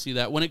 I can see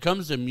that. When it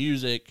comes to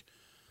music,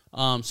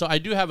 so I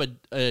do have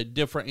a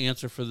different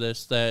answer for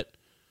this that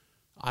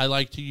I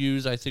like to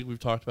use. I think we've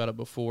talked about it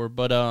before,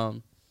 but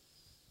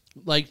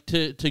like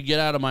to get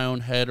out of my own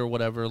head or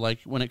whatever, like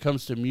when it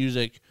comes to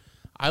music,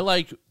 I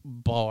like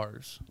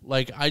bars.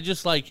 Like I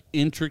just like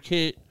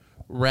intricate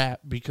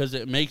rap because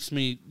it makes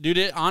me, dude,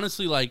 it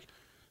honestly like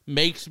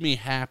makes me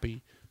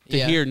happy to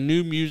Yeah. hear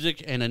new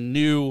music and a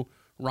new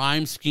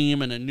rhyme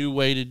scheme and a new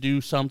way to do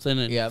something,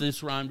 and Yep.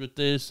 this rhymed with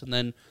this, and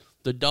then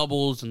the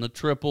doubles and the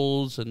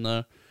triples and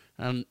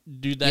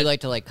do that. You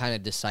like to like kind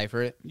of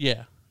decipher it.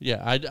 Yeah,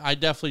 I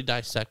definitely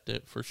dissect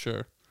it for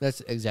sure.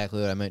 That's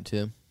exactly what I meant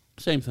too.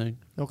 Same thing.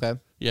 Okay,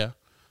 Yeah.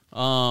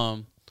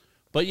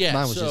 But yeah,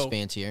 mine was so, just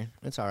fancier.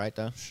 It's all right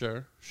though,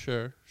 Sure.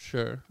 because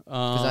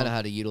I know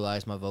how to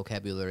utilize my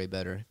vocabulary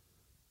better.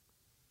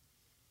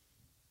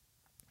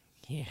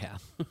 Yeah,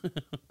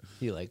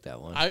 you like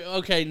that one?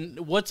 Okay,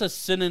 what's a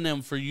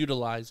synonym for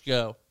utilize?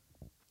 Go.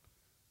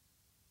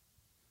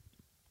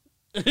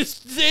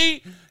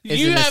 See, you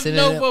Isn't a have no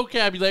synonym-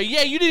 vocabulary.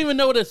 Yeah, you didn't even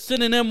know what a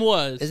synonym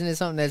was. Isn't it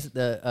something that's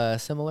the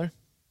similar?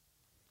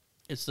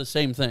 It's the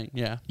same thing.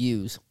 Yeah.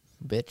 Use,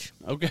 bitch.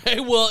 Okay.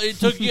 Well, it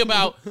took you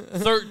about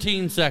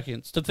 13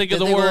 seconds to think of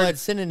the Think of word what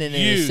synonym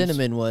use.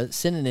 cinnamon was.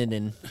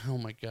 Synonym. Oh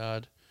my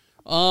god.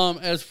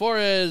 As far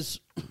as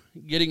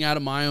getting out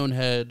of my own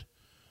head,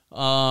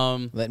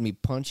 Let me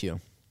punch you.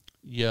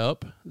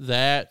 yep,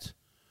 that.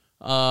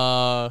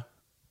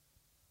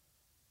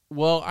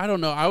 Well, I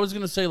don't know. I was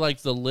gonna say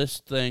like the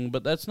list thing,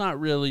 but that's not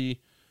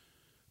really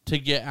to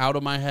get out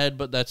of my head,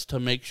 but that's to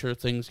make sure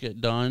things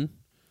get done.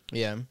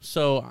 Yeah.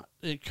 So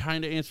it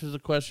kind of answers the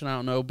question. I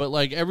don't know, but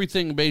like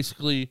everything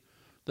basically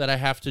that I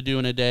have to do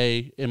in a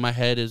day in my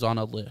head is on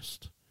a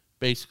list,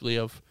 basically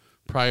of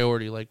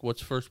priority, like what's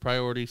first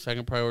priority,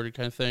 second priority,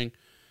 kind of thing,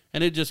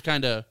 and it just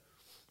kind of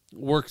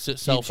works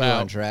itself Keeps you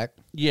out. on track.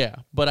 Yeah,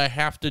 but I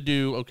have to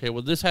do, okay,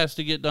 well, this has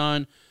to get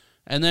done.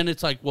 And then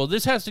it's like, well,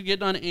 this has to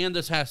get done and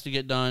this has to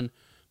get done.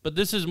 But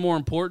this is more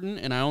important,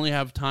 and I only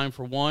have time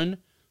for one.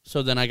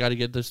 So then I got to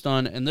get this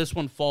done. And this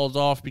one falls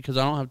off because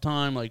I don't have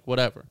time, like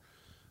whatever.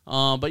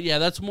 But yeah,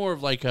 that's more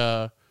of like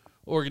a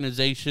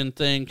organization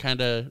thing, kind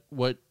of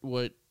what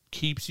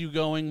keeps you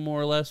going more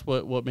or less,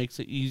 what makes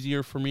it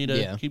easier for me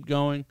to keep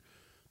going.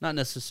 Not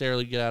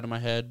necessarily get out of my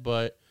head,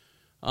 but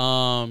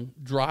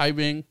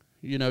driving,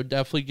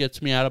 definitely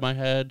gets me out of my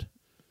head.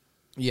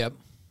 Yep.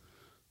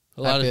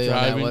 A lot I feel of you on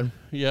that driving. one.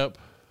 Yep.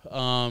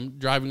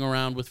 Driving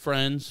around with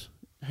friends,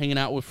 hanging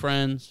out with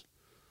friends.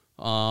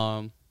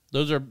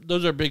 Those are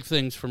big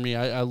things for me.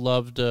 I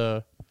love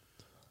to,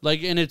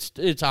 like, and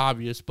it's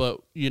obvious, but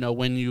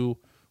when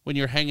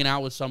you're hanging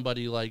out with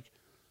somebody, like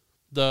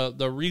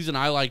the reason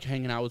I like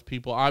hanging out with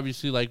people,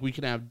 obviously, like we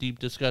can have deep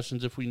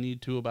discussions if we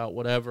need to about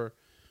whatever,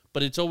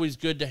 but it's always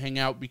good to hang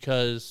out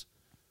because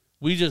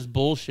we just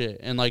bullshit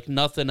and like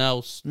nothing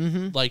else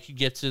like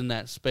gets in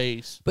that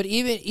space. But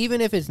even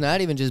if it's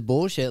not even just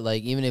bullshit,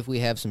 like even if we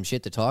have some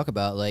shit to talk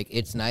about, like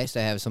it's nice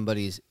to have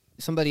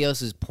somebody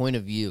else's point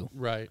of view.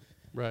 Right.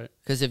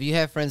 Because if you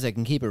have friends that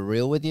can keep it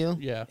real with you,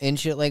 Yeah. and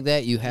shit like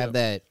that, you have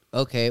that.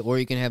 Okay, or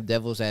you can have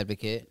devil's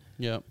advocate.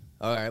 Yep.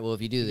 All right, well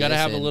if you do You this, got to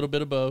have a and- little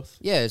bit of both.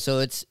 Yeah, so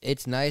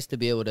it's nice to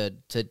be able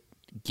to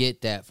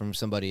get that from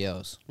somebody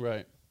else.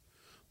 Right.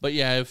 But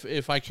yeah,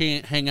 if I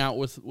can't hang out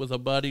with a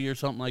buddy or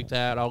something like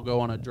that, I'll go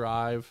on a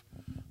drive,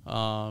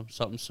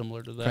 something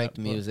similar to that. Crank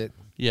the music.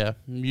 Yeah,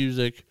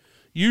 music.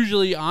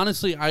 Usually,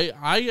 honestly,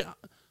 I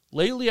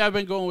lately I've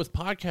been going with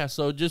podcasts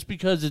though, just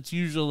because it's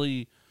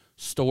usually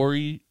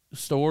stories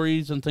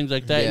and things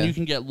like that, and you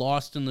can get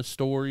lost in the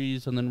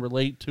stories and then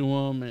relate to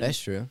them. And, that's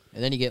true.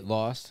 And then you get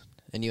lost,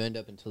 and you end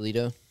up in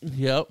Toledo.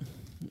 Yep.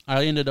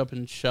 I ended up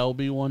in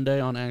Shelby one day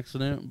on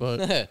accident,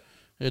 but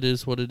it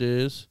is what it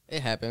is.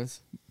 It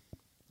happens.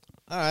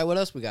 All right, what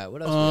else we got?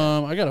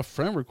 I got a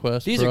friend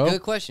request. These are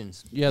good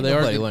questions. Yeah, they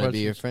are. Nobody want to be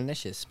your friend. That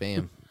shit's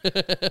spam.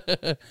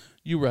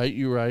 You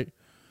right.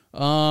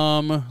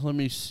 Let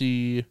me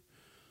see.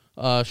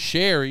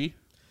 Sherry.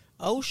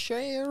 Oh,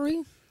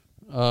 Sherry.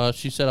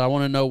 She said, I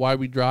want to know why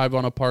we drive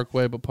on a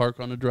parkway but park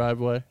on a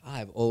driveway.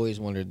 I've always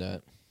wondered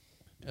that.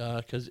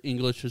 Because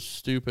English is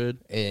stupid.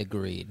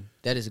 Agreed.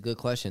 That is a good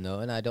question,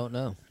 though, and I don't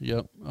know.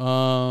 Yep.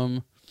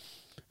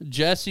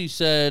 Jesse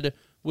said,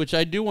 which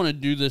I do want to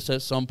do this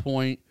at some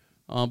point,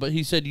 but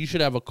he said you should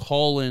have a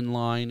call-in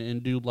line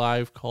and do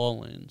live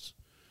call-ins,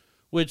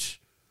 which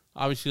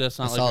obviously that's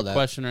not like a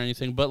question or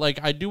anything, but like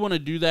I do want to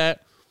do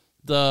that.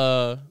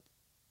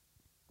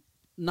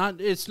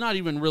 It's not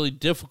even really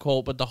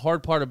difficult, but the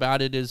hard part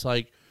about it is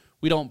like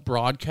we don't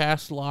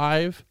broadcast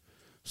live,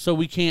 so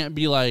we can't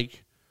be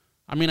like,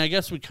 I mean, I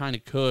guess we kind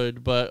of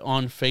could, but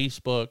on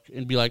Facebook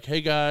and be like,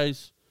 hey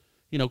guys,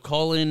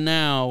 call in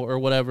now or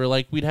whatever.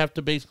 Like we'd have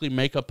to basically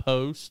make a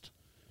post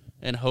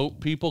and hope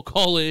people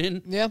call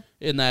in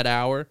in that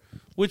hour,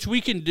 which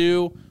we can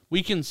do.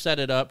 We can set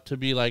it up to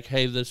be like,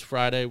 hey, this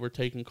Friday we're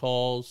taking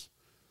calls,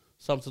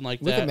 something like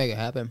that. We can make it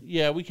happen.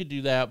 Yeah, we could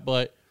do that,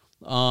 but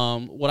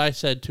what I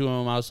said to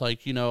him, I was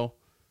like,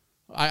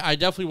 I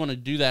definitely want to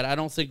do that. I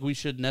don't think we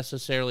should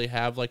necessarily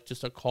have like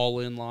just a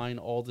call-in line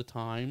all the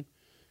time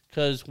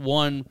because,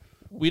 one,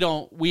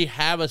 we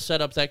have a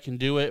setup that can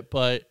do it,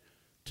 but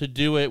to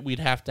do it, we'd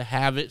have to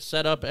have it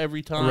set up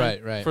every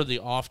time. Right. For the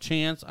off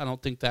chance. I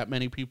don't think that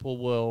many people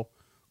will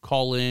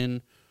call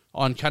in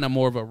on kind of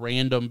more of a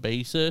random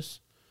basis.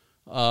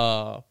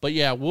 But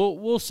yeah,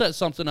 we'll set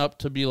something up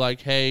to be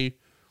like, hey,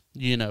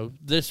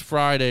 this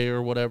Friday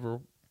or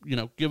whatever,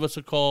 give us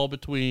a call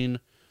between,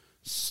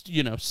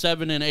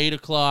 7 and 8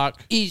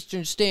 o'clock.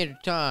 Eastern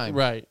Standard Time.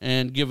 Right.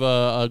 And give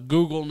a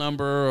Google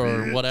number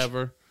or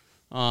whatever.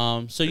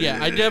 So yeah,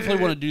 I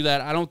definitely want to do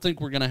that. I don't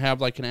think we're going to have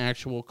like an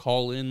actual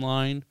call-in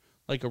line,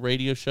 like a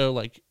radio show,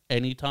 like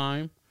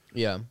anytime.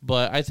 Yeah.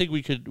 But I think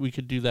we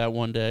could do that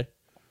one day.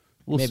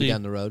 We'll Maybe see.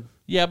 down the road.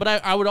 Yeah, but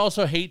I would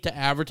also hate to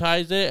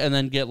advertise it and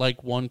then get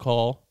like one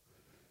call.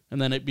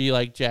 And then it'd be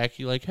like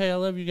Jackie, like, hey, I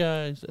love you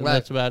guys. And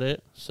that's about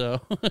it.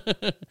 So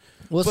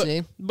we'll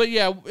see. But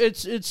yeah,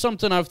 it's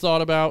something I've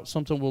thought about,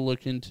 something we'll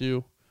look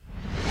into.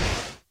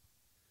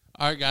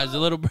 All right, guys, a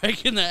little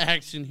break in the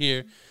action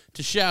here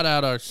to shout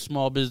out our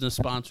small business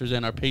sponsors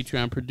and our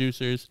Patreon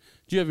producers.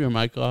 Do you have your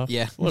mic off?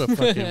 Yeah. What a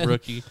fucking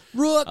rookie.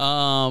 Rook.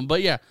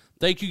 But yeah,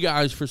 thank you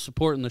guys for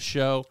supporting the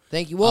show.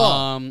 Thank you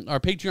all. Our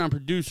Patreon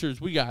producers,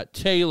 we got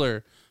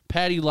Taylor,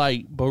 Patty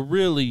Light,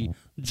 Barilli,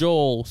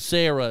 Joel,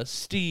 Sarah,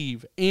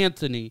 Steve,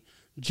 Anthony,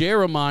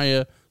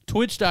 Jeremiah,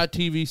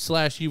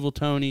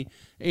 twitch.tv/EvilTony,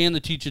 and the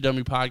Teach a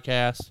Dummy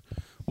podcast.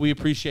 We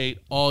appreciate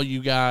all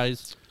you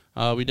guys.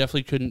 We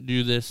definitely couldn't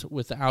do this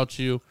without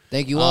you.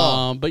 Thank you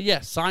all. But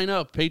yeah, sign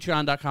up,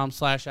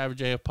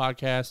 patreon.com/AverageAF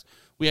podcast.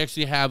 We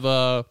actually have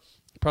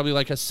probably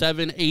like a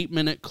 7-8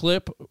 minute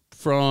clip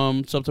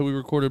from something we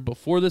recorded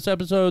before this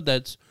episode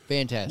that's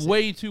fantastic,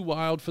 way too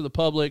wild for the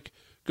public.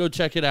 Go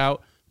check it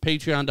out.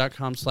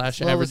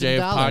 Patreon.com/AverageAF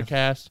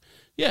podcast.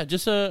 Yeah,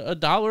 just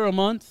 $1 a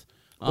month.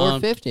 Or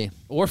 50.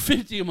 Or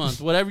 50 a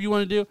month. Whatever you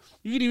want to do.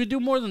 You can even do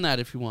more than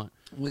that if you want.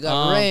 We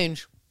got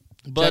range.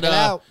 But, check it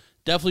out.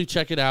 Definitely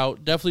check it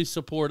out. Definitely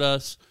support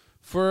us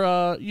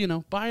for,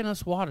 buying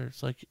us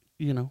waters. Like,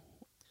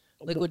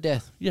 Liquid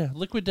Death. Yeah,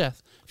 Liquid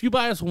Death. If you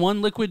buy us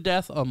one Liquid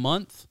Death a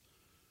month,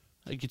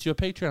 I get you a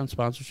Patreon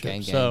sponsorship.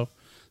 Gang. So,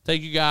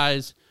 thank you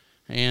guys.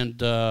 And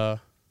who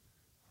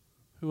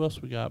else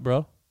we got,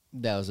 bro?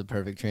 That was a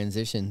perfect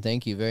transition.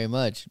 Thank you very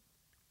much.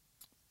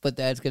 But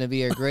that's going to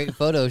be a great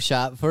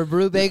Photoshop for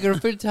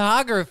Brubaker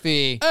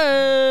Photography.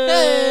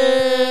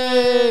 Hey!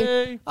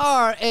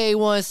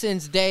 RA1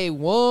 since day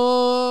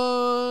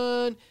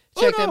one.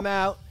 Check them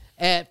out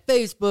at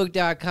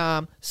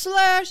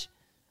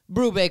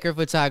facebook.com/Brubaker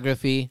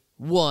Photography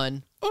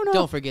 1.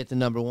 Don't forget the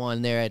number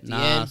 1 there at the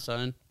end.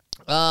 Son.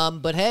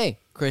 But hey,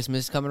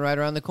 Christmas is coming right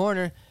around the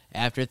corner.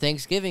 After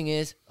Thanksgiving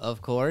is,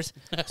 of course.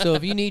 So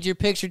if you need your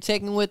picture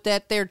taken with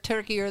that there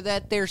turkey or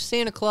that there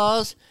Santa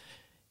Claus,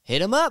 hit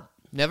them up.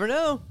 Never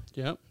know.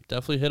 Yep,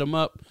 definitely hit them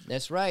up.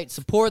 That's right.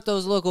 Support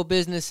those local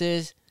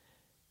businesses.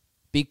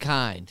 Be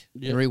kind.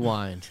 And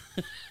rewind.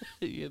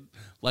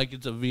 Like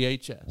it's a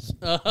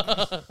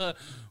VHS.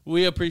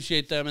 We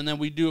appreciate them, and then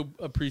we do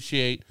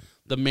appreciate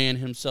the man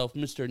himself,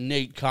 Mr.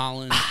 Nate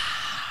Collins.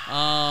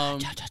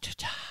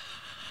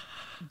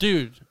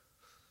 Dude,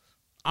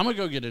 I'm going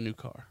to go get a new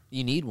car.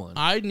 You need one.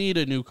 I need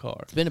a new car.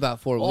 It's been about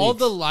 4 weeks. All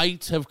the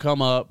lights have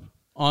come up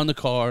on the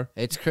car.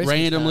 It's Christmas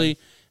randomly,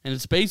 time. and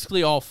it's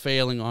basically all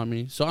failing on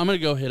me. So I'm going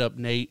to go hit up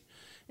Nate,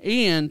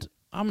 and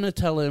I'm going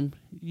to tell him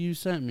you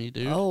sent me,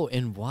 dude. Oh,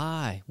 and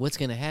why? What's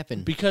going to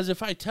happen? Because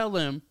if I tell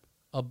him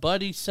a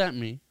buddy sent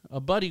me, a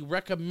buddy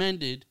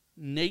recommended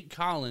Nate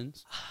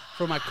Collins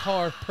for my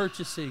car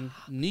purchasing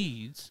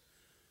needs,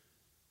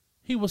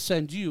 he will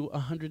send you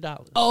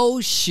 $100.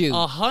 Oh, shoot.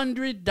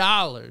 $100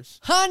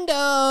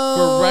 Hundo!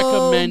 for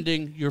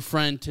recommending your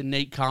friend to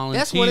Nate Collins.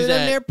 That's one of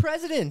them their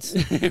presidents.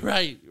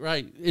 right.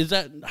 Is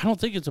that? I don't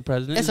think it's a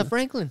president. That's a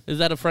Franklin. Is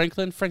that a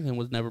Franklin? Franklin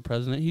was never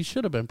president. He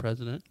should have been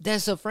president.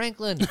 That's a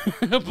Franklin.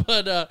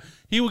 But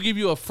he will give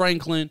you a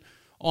Franklin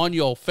on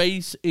your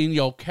face, in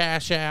your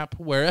Cash App,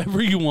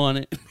 wherever you want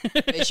it.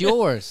 It's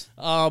yours.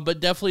 But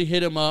definitely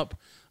hit him up.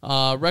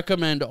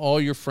 Recommend all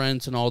your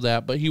friends and all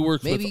that. But he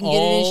works Maybe with you can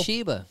all. get it in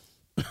Sheba.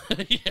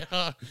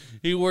 Yeah,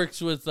 he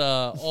works with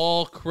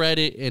all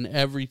credit and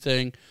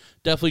everything.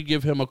 Definitely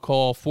give him a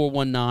call,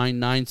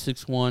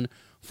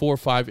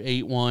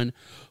 419-961-4581.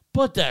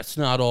 But that's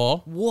not all.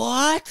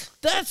 What?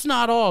 That's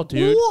not all,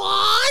 dude.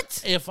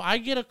 What? If I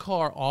get a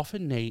car off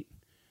of Nate,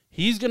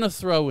 he's going to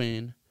throw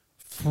in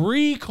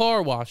free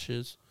car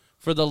washes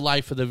for the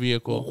life of the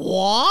vehicle.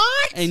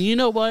 What? And you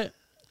know what?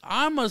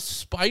 I'm a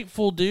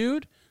spiteful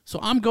dude, so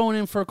I'm going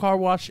in for a car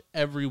wash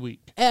every week.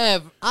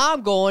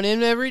 I'm going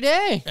in every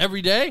day.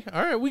 Every day?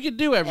 All right, we could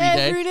do every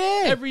day. Every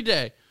day. Every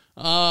day.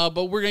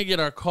 But we're going to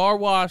get our car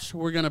wash.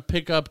 We're going to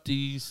pick up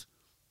these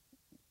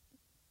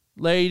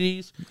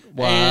ladies.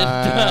 Why?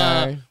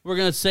 And we're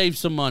going to save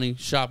some money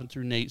shopping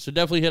through Nate. So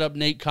definitely hit up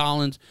Nate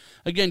Collins.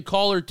 Again,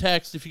 call or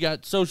text. If you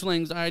got social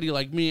anxiety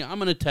like me, I'm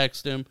going to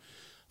text him.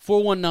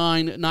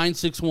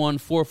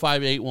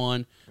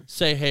 419-961-4581.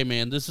 Say, hey,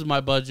 man, this is my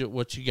budget.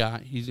 What you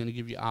got? He's going to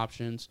give you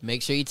options.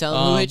 Make sure you tell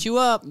him who hit you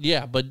up.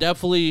 Yeah, but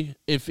definitely,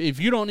 if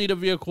you don't need a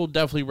vehicle,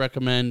 definitely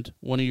recommend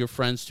one of your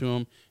friends to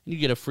him, and you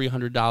get a free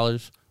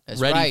 $100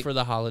 ready for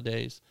the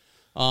holidays.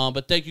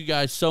 But thank you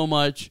guys so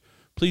much.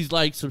 Please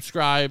like,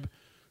 subscribe,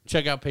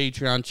 check out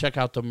Patreon, check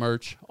out the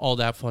merch, all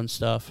that fun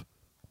stuff.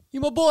 You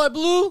my boy,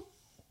 Blue.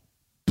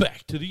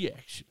 Back to the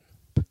action.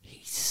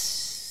 Peace.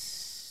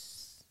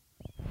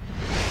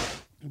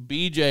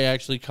 BJ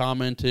actually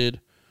commented,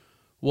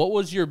 what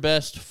was your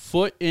best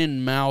foot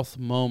in mouth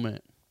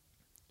moment?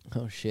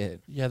 Oh,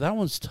 shit. Yeah, that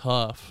one's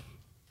tough.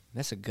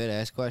 That's a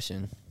good-ass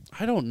question.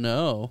 I don't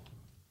know.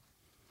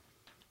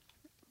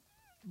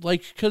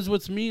 Like, because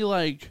with me,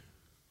 like,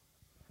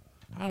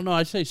 I don't know,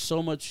 I say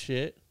so much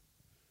shit,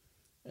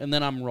 and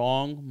then I'm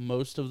wrong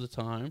most of the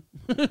time.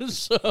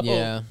 So,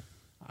 yeah.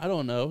 I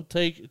don't know.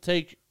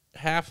 Take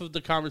half of the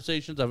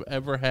conversations I've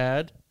ever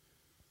had.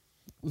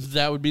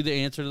 That would be the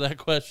answer to that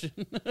question.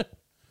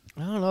 I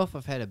don't know if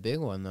I've had a big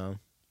one, though.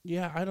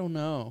 Yeah, I don't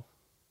know.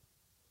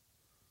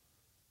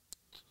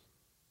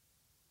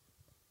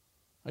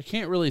 I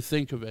can't really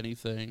think of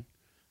anything.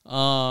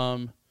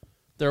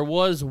 There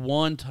was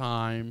one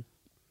time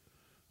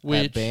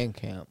which at band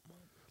camp.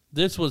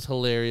 This was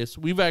hilarious.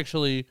 We've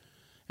actually,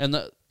 and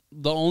the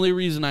only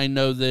reason I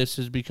know this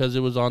is because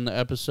it was on the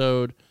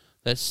episode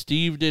that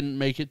Steve didn't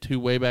make it to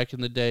way back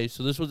in the day.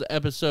 So this was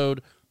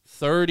episode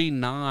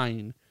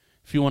 39.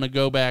 If you want to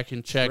go back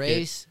and check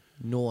Trace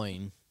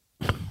Noin.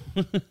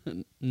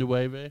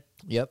 Nueve.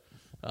 Yep.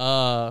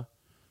 But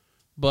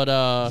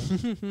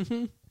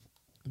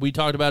we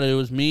talked about it. It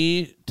was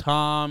me,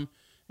 Tom,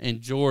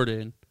 and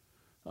Jordan.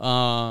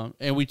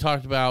 And we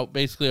talked about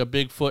basically a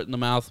big foot in the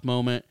mouth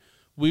moment.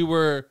 We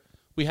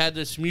had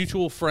this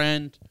mutual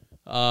friend,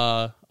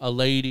 a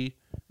lady,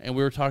 and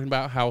we were talking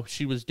about how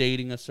she was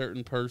dating a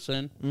certain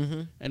person.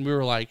 Mm-hmm. And we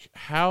were like,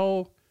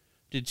 how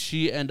did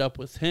she end up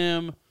with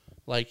him?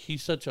 Like,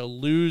 he's such a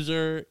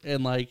loser,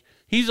 and, like,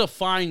 he's a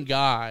fine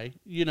guy,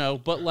 you know,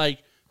 but,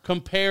 like,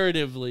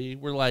 comparatively,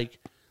 we're like,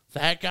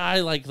 that guy,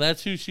 like,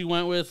 that's who she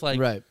went with? Like,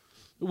 right.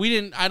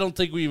 I don't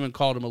think we even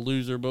called him a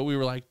loser, but we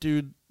were like,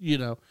 dude, you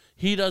know,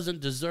 he doesn't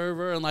deserve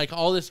her, and, like,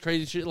 all this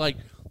crazy shit. Like,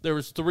 there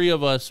was 3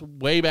 of us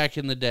way back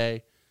in the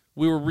day.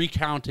 We were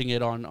recounting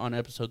it on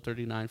episode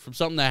 39 from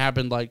something that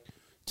happened, like,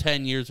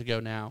 10 years ago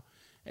now.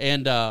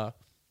 And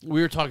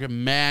we were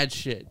talking mad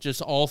shit,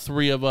 just all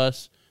 3 of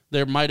us.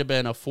 There might have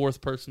been a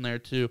 4th person there,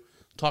 too,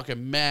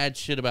 talking mad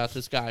shit about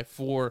this guy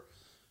for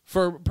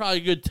probably a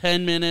good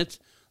 10 minutes,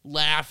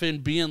 laughing,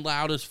 being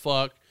loud as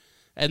fuck.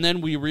 And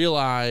then we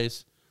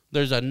realize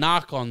there's a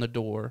knock on the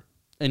door,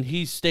 and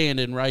he's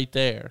standing right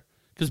there.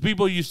 Because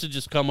people used to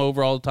just come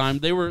over all the time.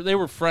 They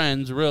were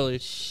friends, really.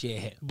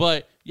 Shit.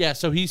 But, yeah,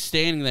 so he's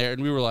standing there,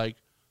 and we were like,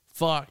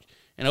 fuck.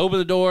 And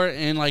opened the door,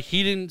 and, like,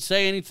 he didn't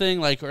say anything,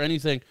 like, or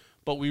anything.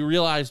 But we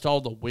realized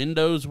all the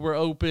windows were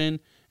open,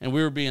 and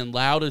we were being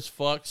loud as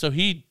fuck. So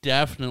he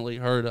definitely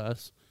heard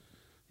us.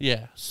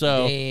 Yeah,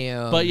 so.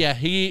 Damn. But, yeah,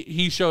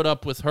 he showed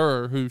up with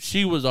her, who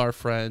she was our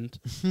friend,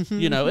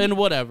 you know, and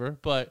whatever.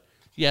 But,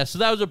 yeah, so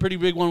that was a pretty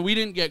big one. We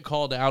didn't get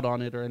called out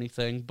on it or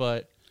anything,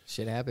 but.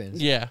 Shit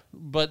happens. Yeah,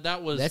 but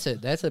that was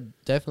That's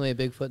definitely a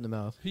big foot in the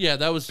mouth. yeah,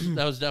 that was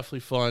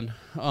definitely fun.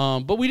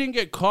 But we didn't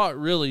get caught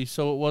really,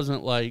 so it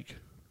wasn't like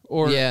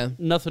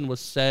nothing was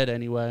said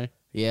anyway.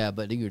 Yeah,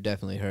 but you were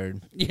definitely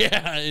heard.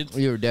 Yeah,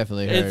 You were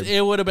definitely heard.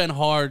 it would have been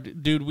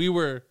hard, dude. We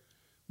were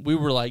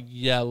like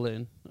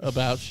yelling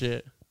about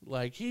shit,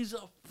 like he's a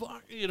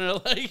fuck,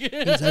 like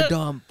He's a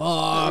dumb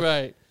fuck.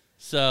 right.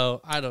 So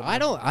I don't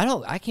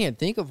know. I can't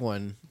think of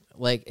one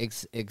like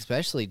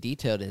especially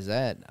detailed as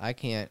that. I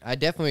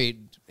definitely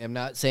am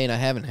not saying I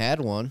haven't had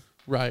one.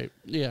 Right.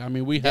 Yeah. I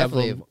mean, we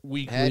Definitely have them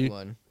weekly. had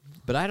one,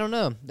 but I don't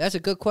know. That's a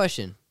good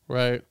question.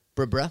 Right.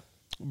 Bruh.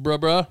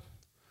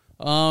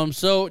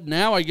 So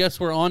now I guess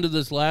we're on to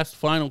this last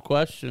final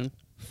question.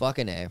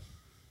 Fucking A.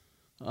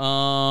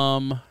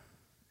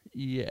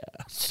 Yeah.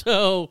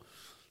 So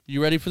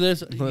you ready for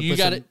this? Let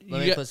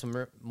me put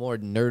some more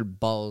nerd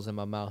balls in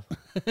my mouth.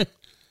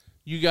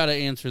 You got to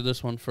answer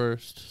this one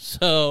first.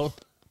 So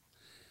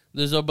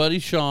there's our buddy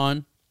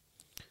Sean.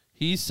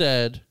 He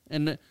said,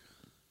 and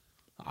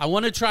I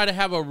want to try to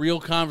have a real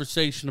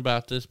conversation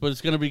about this, but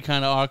it's going to be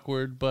kind of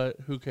awkward, but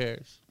who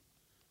cares?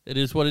 It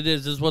is what it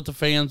is. This is what the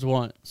fans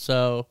want.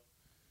 So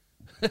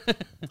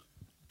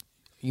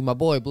You my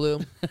boy,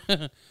 Blue.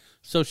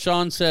 So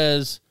Sean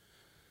says,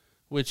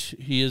 which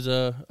he is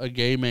a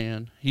gay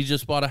man. He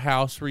just bought a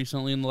house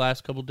recently in the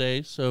last couple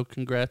days, so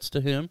congrats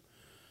to him.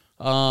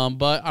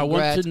 But I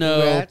want to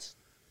know. Congrats.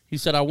 He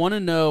said, I want to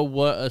know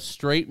what a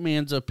straight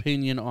man's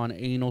opinion on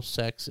anal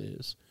sex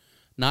is.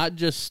 Not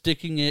just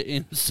sticking it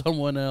in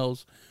someone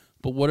else,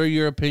 but what are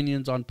your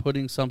opinions on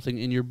putting something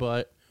in your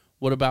butt?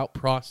 What about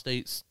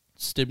prostate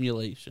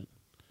stimulation?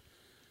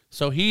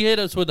 So he hit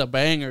us with a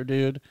banger,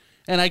 dude.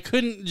 And I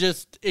couldn't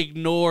just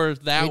ignore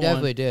that one. He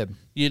definitely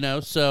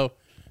did. So,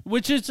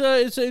 which is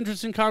it's an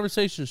interesting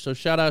conversation, so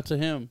shout out to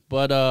him.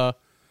 But,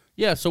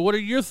 yeah, so what are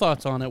your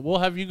thoughts on it? We'll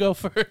have you go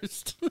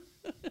first.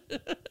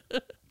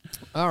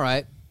 All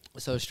right.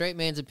 So straight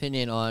man's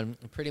opinion on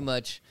pretty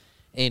much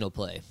anal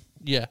play.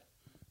 Yeah.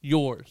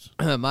 Yours.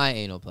 My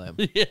anal play.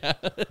 Yeah.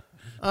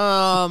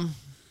 All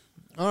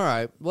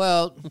right.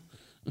 Well,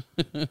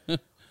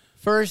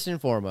 first and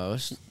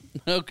foremost.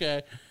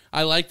 Okay.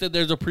 I like that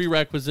there's a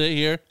prerequisite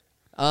here.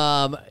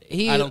 I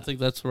don't think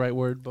that's the right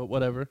word, but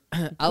whatever.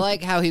 I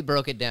like how he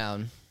broke it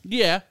down.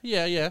 Yeah.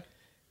 And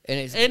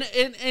it's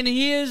And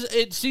he is,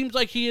 it seems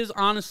like he is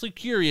honestly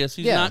curious.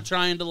 He's not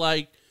trying to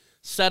like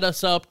set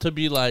us up to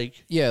be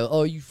like, yeah,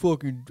 oh you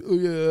fucking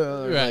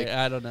yeah. Right. Like,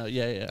 I don't know.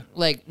 Yeah.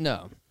 like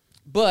no.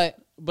 But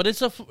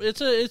it's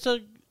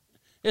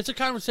a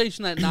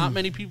conversation that not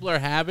many people are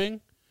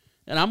having,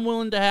 and I'm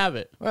willing to have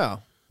it.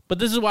 well, But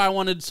this is why I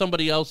wanted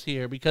somebody else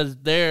here, because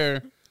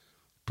they're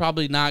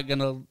probably not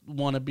gonna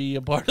want to be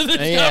a part of this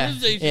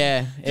conversation.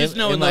 Yeah. Just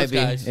knowing those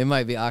guys. It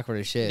might be awkward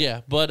as shit.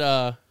 Yeah,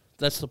 but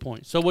that's the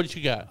point. So what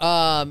you got?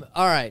 All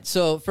right.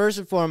 So first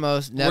and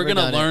foremost, never We're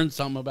gonna done learn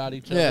something about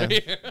each other Yeah.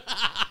 here.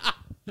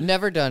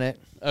 Never done it.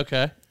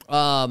 Okay.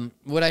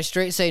 Would I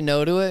straight say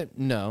no to it?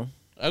 No.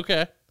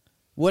 Okay.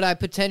 Would I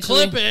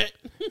potentially Clip it.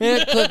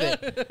 Yeah, clip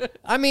it.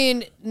 I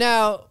mean,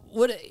 now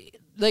would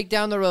like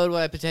down the road would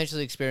I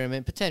potentially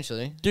experiment?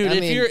 Potentially, Dude, I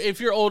if mean,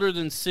 you're older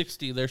than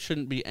 60, there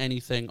shouldn't be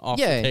anything off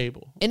the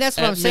table. And that's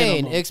what At I'm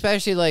saying. minimum.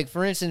 Especially like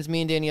for instance,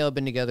 me and Danielle have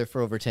been together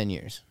for over 10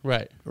 years.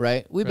 Right.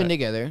 Right? We've been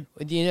Right.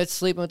 together.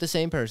 Sleeping with the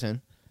same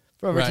person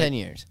for over Right. 10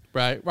 years.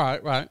 Right.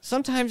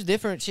 Sometimes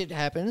different shit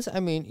happens. I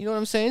mean, you know what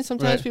I'm saying?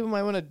 Sometimes Right. people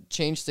might want to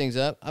change things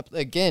up.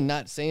 Again,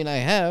 not saying I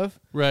have,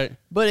 Right.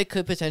 but it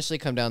could potentially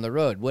come down the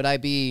road. Would I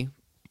be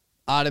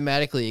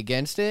automatically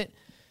against it?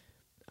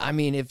 I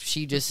mean, if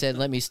she just said,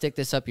 let me stick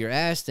this up your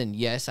ass, then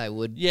yes, I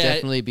would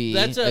definitely be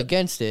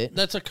against it.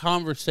 That's a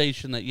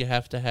conversation that you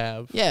have to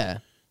have. Yeah.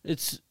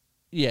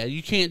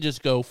 You can't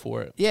just go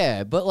for it.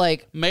 Yeah, but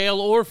like... Male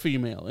or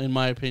female, in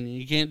my opinion.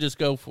 You can't just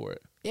go for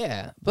it.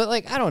 Yeah, but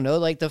like, I don't know,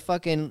 like the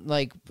fucking,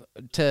 like,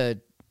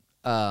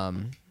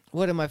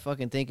 what am I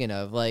fucking thinking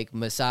of? Like,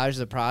 massage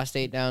the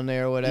prostate down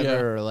there or whatever, Yeah.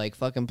 or like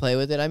fucking play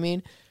with it. I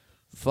mean,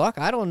 fuck,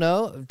 I don't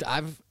know.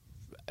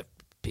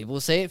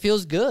 People say it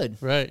feels good.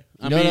 Right.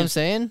 You know what I'm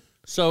saying?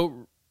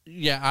 So,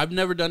 yeah, I've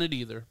never done it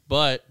either,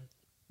 but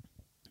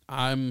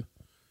I'm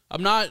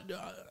not,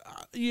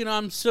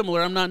 I'm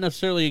similar. I'm not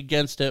necessarily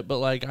against it, but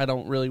like, I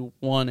don't really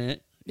want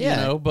it.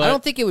 Yeah. But I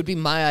don't think it would be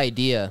my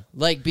idea.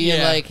 Like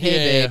being like,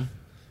 hey, babe,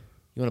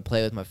 you want to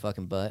play with my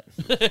fucking butt?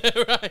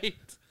 Right.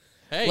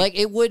 Hey. Like,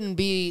 it wouldn't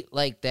be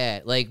like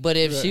that. Like, but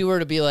if she were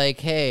to be like,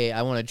 hey,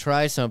 I want to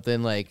try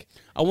something, like,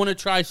 I want to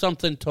try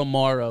something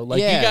tomorrow. Like,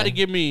 Yeah. you got to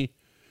give me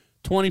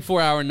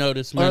 24-hour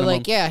notice minimum. or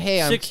like, yeah,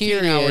 hey, I'm 16-hour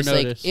curious.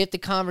 Like, notice. if the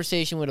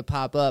conversation would have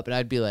popped up, and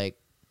I'd be like,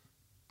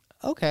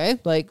 okay,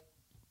 like,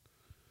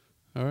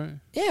 All right.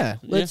 yeah,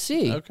 let's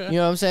see. Okay. You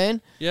know what I'm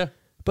saying? Yeah.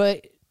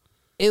 But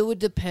it would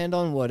depend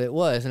on what it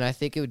was, and I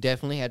think it would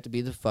definitely have to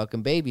be the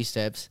fucking baby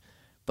steps.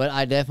 But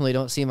I definitely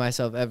don't see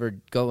myself ever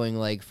going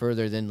like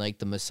further than like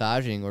the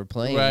massaging or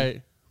playing.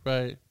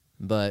 Right.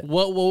 But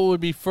What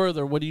would be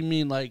further? What do you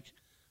mean, like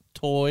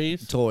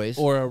toys? toys,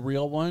 Or a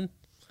real one?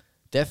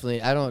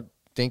 definitely. I don't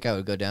think I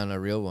would go down a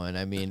real one.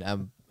 I mean,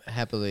 I'm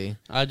happily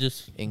I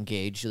just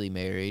engagedly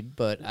married,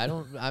 but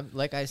I'm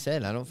like I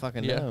said, I don't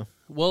fucking know.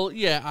 Well,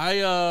 yeah,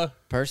 I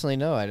Personally,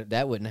 no,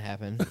 that wouldn't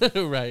happen.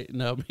 right,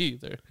 no, me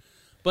either.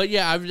 But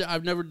yeah,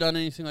 I've never done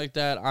anything like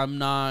that. I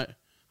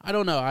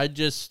don't know.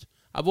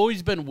 I've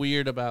always been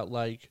weird about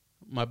like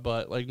my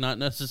butt, like not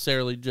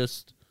necessarily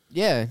just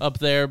up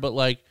there, but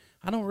like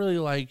I don't really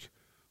like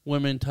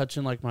women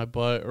touching like my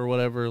butt or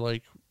whatever,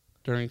 like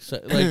during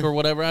like or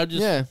whatever. I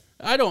just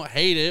I don't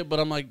hate it, but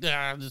I'm like,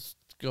 just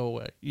go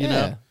away, you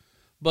know.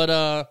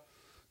 But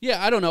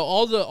yeah, I don't know.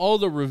 All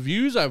the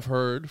reviews I've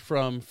heard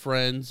from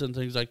friends and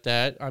things like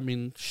that, I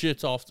mean,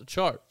 shit's off the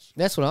charts.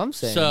 That's what I'm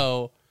saying.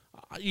 So,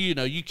 you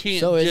know, you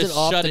can't So just is it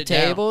off shut the it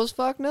down. tables?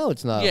 Fuck no,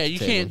 it's not. Yeah, off the you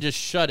tables. can't just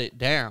shut it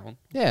down.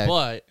 Yeah.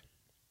 But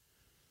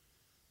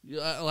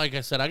like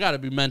I said, I got to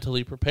be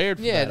mentally prepared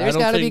for that. Yeah, there's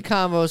got to be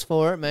combos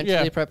for it,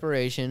 mentally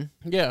preparation.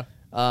 Yeah.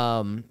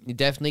 You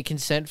definitely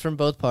consent from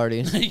both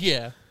parties.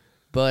 Yeah.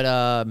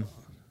 But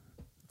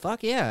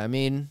fuck yeah, I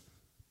mean,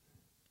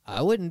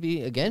 I wouldn't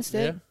be against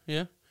it.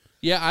 Yeah.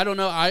 Yeah, I don't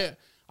know. I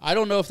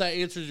don't know if that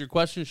answers your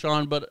question,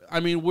 Sean, but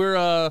I mean, we you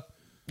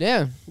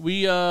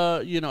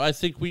know, I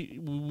think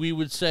we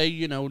would say,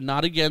 you know,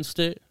 not against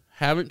it,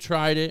 haven't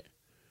tried it.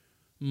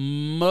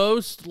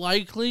 Most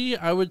likely,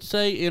 I would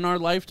say in our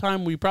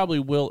lifetime, we probably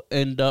will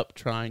end up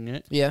trying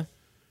it. Yeah.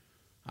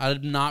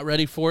 I'm not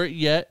ready for it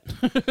yet.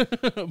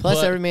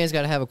 Plus, every man's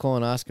got to have a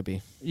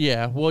colonoscopy.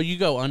 Yeah, well, you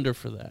go under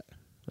for that.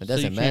 It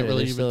doesn't so you matter. Can't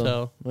really even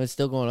tell. Well, it's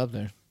still going up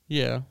there.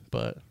 Yeah,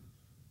 but.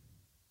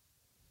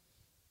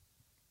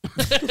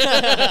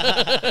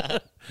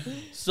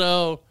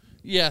 So,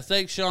 yeah,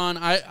 thanks, Sean.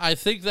 I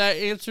think that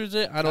answers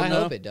it. I don't know.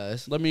 I hope it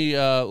does. Let me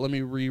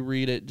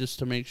reread it just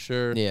to make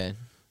sure. Yeah.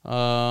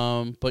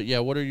 But yeah,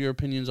 what are your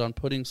opinions on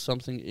putting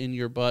something in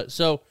your butt?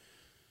 So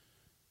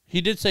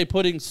he did say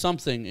putting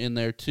something in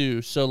there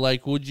too. So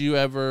like, would you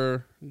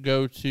ever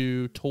go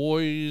to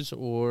toys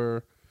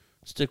or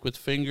stick with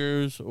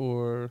fingers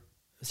or?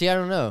 See, I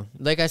don't know.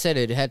 Like I said,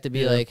 it had to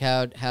be like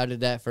how did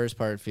that first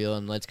part feel,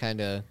 and let's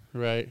kind of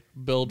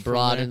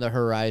broaden the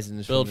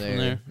horizons from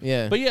there.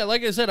 Yeah. But yeah,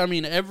 like I said, I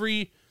mean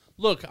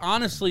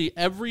honestly,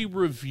 every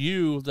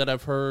review that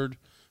I've heard,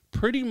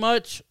 pretty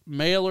much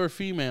male or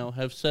female,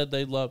 have said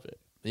they love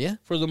it. Yeah.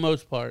 For the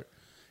most part.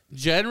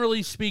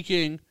 Generally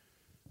speaking,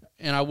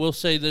 and I will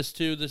say this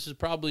too, this is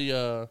probably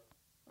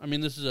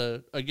this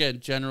is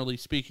again, generally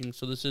speaking,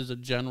 so this is a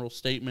general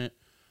statement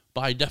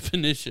by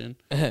definition.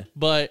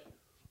 But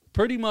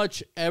pretty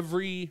much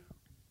every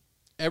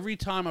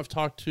time I've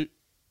talked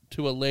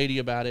to a lady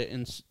about it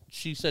and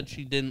she said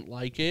she didn't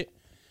like it,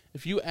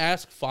 if you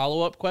ask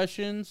follow-up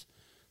questions,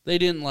 they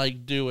didn't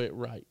like do it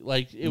right.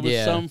 Like it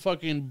was some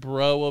fucking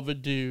bro of a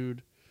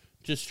dude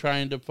just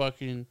trying to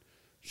fucking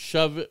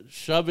shove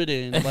it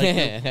in like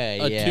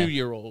a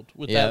 2-year-old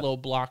with that little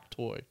block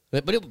toy.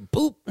 But it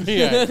boop.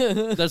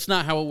 Yeah, that's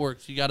not how it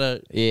works. You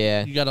gotta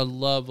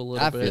love a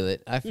little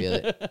bit. I feel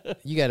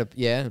it. You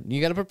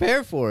gotta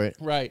prepare for it.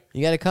 Right.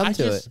 You gotta come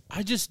to it.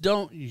 I just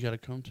don't. You gotta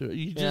come to it.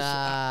 You just.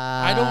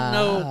 I don't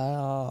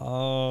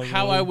know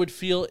how I would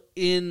feel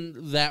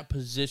in that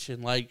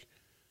position. Like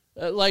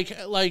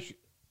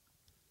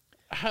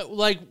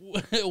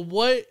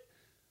what?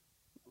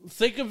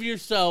 Think of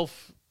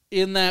yourself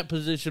in that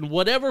position,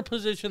 whatever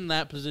position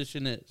that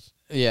position is.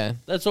 Yeah.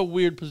 That's a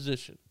weird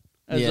position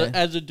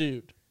as a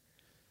dude.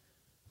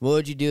 What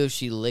would you do if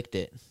she licked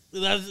it?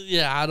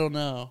 I don't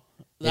know.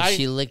 If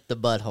she licked the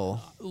butthole.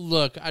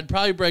 Look, I'd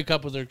probably break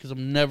up with her because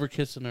I'm never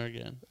kissing her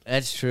again.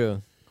 That's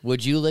true.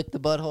 Would you lick the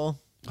butthole?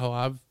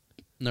 Oh,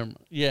 never mind.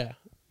 Yeah.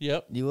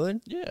 Yep. You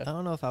would? Yeah. I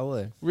don't know if I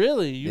would.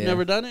 Really? You've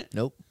never done it?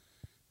 Nope.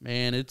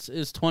 Man, it's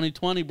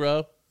 2020,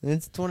 bro.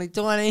 It's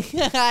 2020.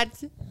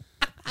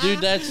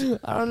 Dude,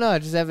 I don't know. I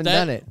just haven't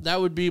done it.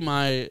 That would be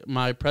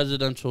my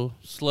presidential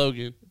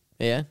slogan.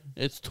 Yeah.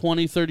 It's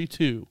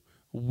 2032.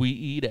 We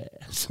eat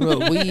ass.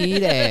 We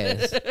eat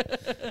ass.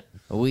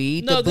 We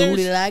eat the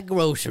booty like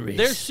groceries.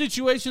 There's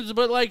situations,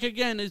 but like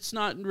again, it's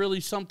not really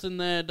something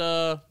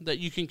that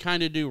you can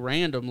kind of do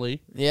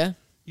randomly. Yeah.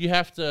 You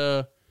have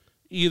to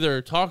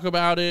either talk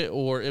about it,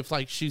 or if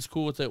like she's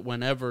cool with it,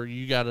 whenever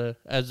you gotta,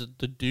 as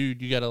the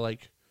dude, you gotta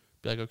like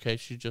be like, okay,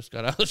 she just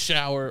got out of the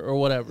shower or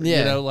whatever. Yeah.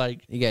 You know,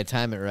 like you gotta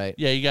time it right.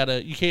 Yeah,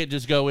 you can't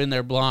just go in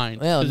there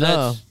blind. Well,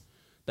 no.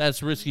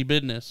 That's risky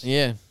business.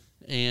 Yeah.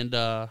 And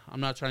I'm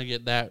not trying to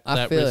get that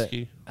feel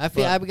risky.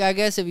 I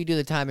guess if you do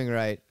the timing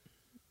right,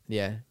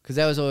 yeah, because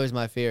that was always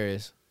my fear.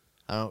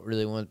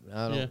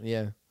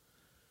 Yeah.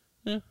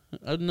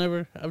 I've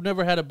never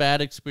had a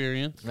bad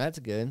experience. That's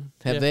good.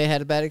 Have they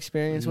had a bad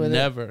experience with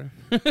Never.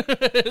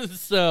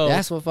 So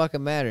that's what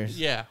fucking matters.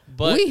 Yeah,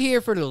 but we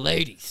here for the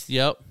ladies.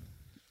 Yep.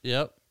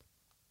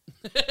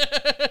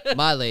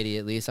 My lady,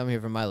 at least. I'm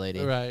here for my lady.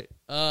 Right.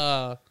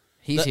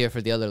 He's here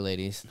for the other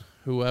ladies.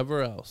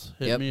 Whoever else,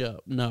 hit me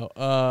up.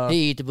 No.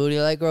 He eat the booty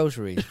like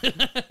groceries.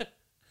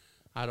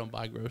 I don't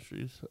buy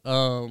groceries.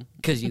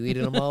 Because you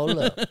eating them all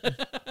up.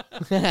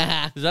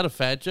 Is that a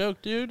fat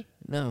joke, dude?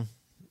 No.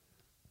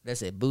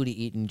 That's a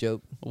booty eating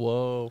joke.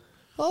 Whoa.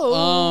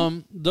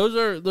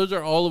 Those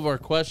are all of our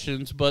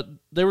questions, but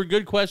they were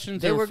good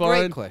questions. They were fun.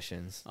 great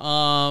questions.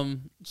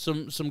 Some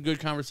good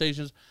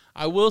conversations.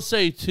 I will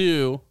say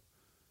too,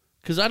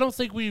 because I don't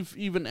think we've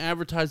even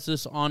advertised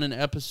this on an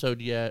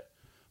episode yet,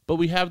 but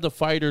we have the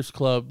Fighters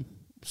Club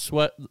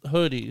sweat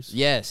hoodies.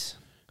 Yes.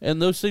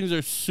 And those things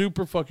are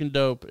super fucking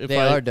dope. They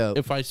are dope.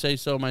 If I say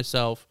so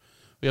myself.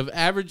 We have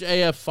Average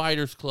AF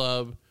Fighters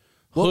Club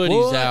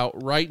hoodies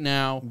out right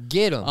now.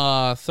 Get them.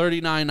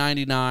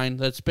 $39.99.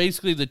 That's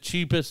basically the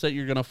cheapest that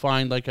you're going to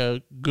find, like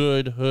a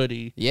good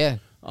hoodie. Yeah.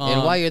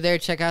 And while you're there,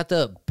 check out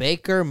the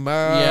Baker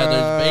merch. Yeah,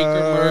 there's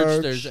Baker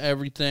merch. There's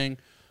everything.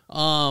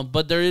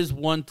 But there is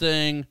one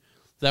thing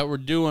that we're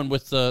doing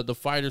with the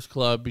Fighters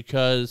Club,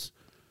 because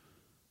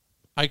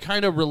I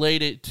kind of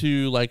relate it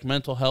to like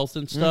mental health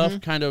and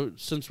stuff, kind of,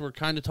 since we're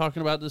kind of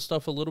talking about this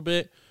stuff a little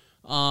bit.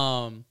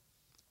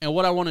 And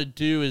what I want to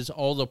do is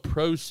all the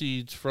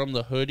proceeds from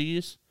the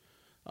hoodies,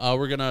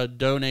 we're going to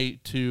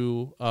donate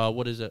to,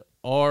 what is it?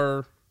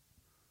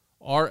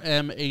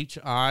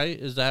 RMHI,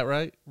 is that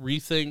right?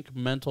 Rethink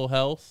Mental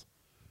Health.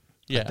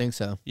 Yeah. I think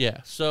so. Yeah.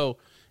 So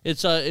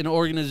it's an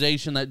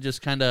organization that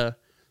just kind of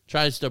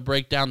tries to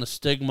break down the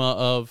stigma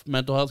of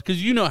mental health.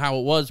 Because you know how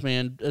it was,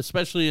 man,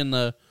 especially in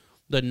the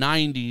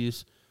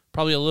 90s,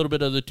 probably a little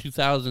bit of the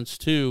 2000s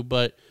too,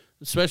 but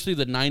especially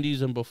the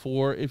 90s and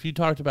before, if you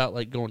talked about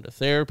like going to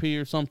therapy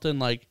or something,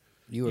 like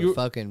you were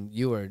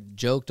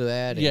joked to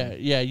that.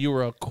 Yeah, you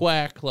were a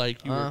quack,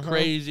 like you were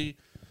crazy.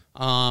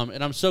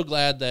 And I'm so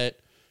glad that,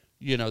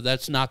 you know,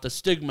 that's not the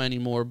stigma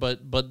anymore,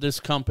 but this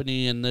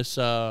company and this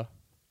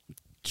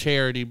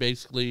charity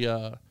basically,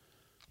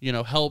 you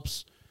know,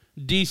 helps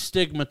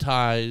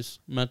destigmatize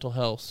mental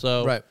health.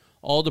 So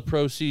all the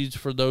proceeds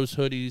for those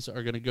hoodies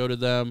are going to go to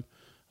them.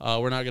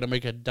 We're not going to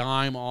make a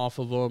dime off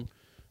of them.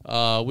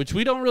 Which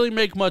we don't really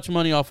make much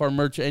money off our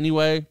merch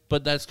anyway,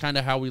 but that's kind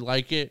of how we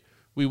like it.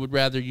 We would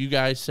rather you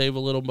guys save a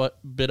little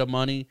bit of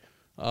money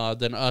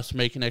than us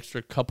make an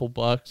extra couple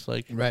bucks.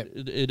 Like,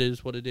 it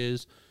is what it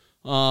is.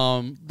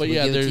 But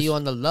yeah, there's you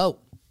on the low.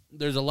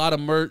 There's a lot of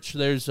merch.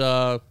 There's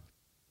two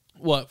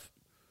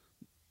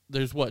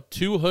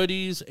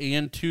hoodies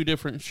and 2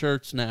 different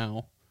shirts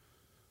now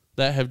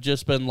that have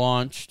just been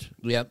launched.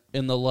 Yep.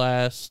 In the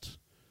last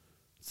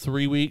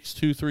 3 weeks,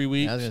 2-3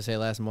 weeks. I was gonna say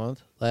last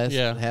month,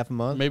 half a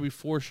month, maybe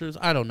 4 shirts.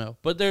 I don't know,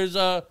 but there's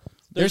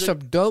some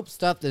dope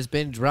stuff that's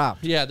been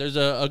dropped. Yeah, there's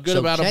a good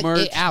amount of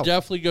merch.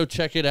 Definitely go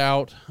check it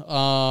out.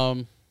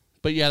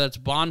 But yeah, that's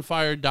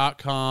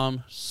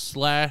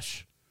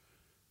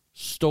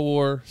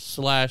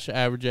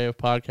bonfire.com/store/Average AF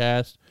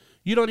Podcast.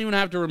 You don't even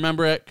have to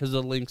remember it because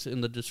the link's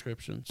in the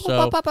description.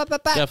 So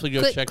definitely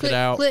go check it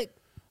out. Click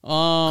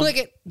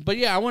it. But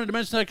yeah, I wanted to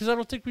mention that because I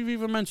don't think we've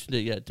even mentioned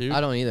it yet, dude.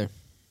 I don't either.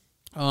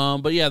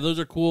 But yeah, those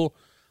are cool.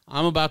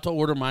 I'm about to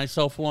order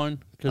myself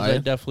one because I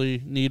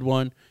definitely need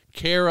one.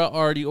 Kara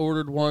already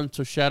ordered one,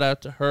 so shout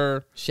out to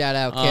her. Shout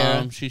out,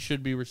 Kara. She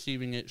should be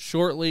receiving it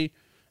shortly,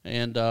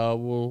 and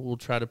we'll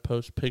try to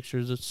post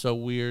pictures. It's so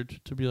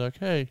weird to be like,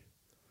 hey,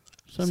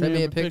 send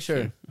me a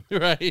picture.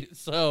 Right?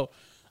 So,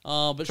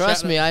 but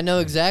trust me, I know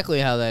exactly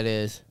how that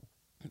is.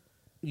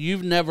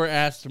 You've never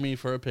asked me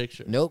for a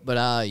picture. Nope,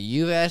 but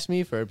you've asked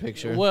me for a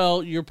picture.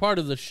 Well, you're part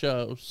of the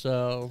show,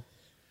 so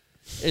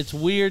it's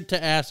weird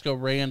to ask a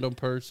random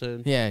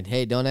person. Yeah,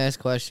 hey, don't ask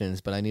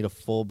questions, but I need a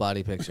full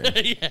body picture.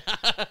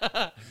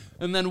 Yeah.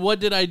 And then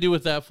what did I do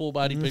with that full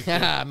body picture?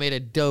 I made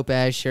a dope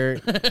ass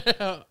shirt.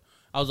 I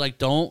was like,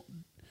 don't,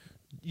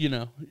 you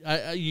know,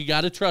 you got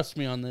to trust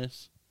me on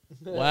this.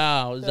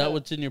 Wow, is that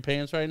what's in your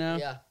pants right now?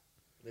 Yeah,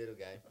 little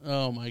guy.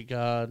 Oh my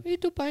God.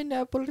 Eat two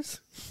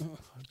pineapples. Oh,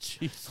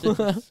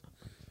 Jesus.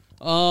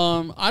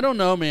 I don't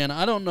know, man.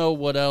 I don't know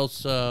what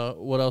else there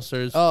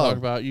is to talk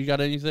about. You got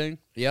anything?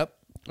 Yep.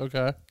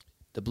 Okay.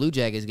 The Blue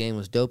Jackets game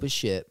was dope as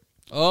shit.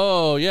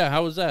 Oh, yeah.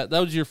 How was that? That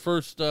was your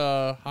first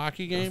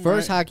hockey game?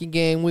 First hockey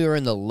game. We were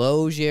in the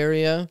Loge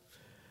area.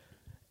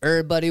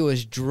 Everybody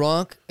was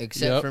drunk,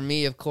 except for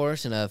me, of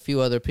course, and a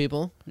few other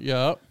people.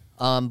 Yep.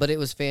 But it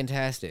was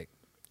fantastic.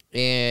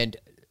 And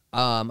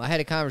I had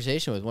a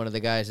conversation with one of the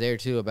guys there,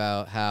 too,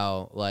 about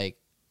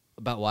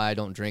about why I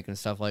don't drink and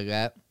stuff like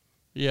that.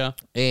 Yeah.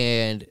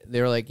 And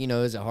they were like, you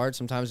know, is it hard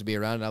sometimes to be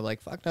around? And I'm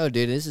like, fuck no,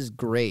 dude, this is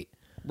great.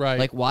 Right.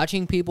 Like,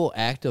 watching people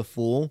act a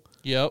fool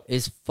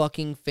is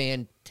fucking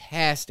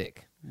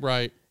fantastic.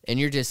 Right. And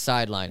you're just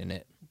sidelining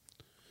it.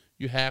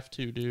 You have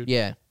to, dude.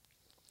 Yeah.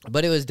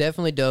 But it was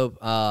definitely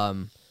dope.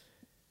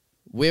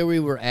 Where we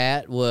were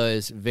at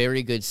was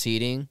very good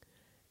seating,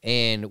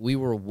 and we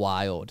were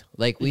wild.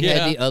 Like, we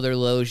had the other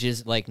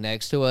loges, like,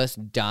 next to us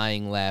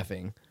dying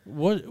laughing.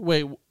 What?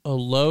 Wait, a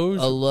loge?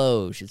 A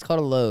loge. It's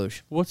called a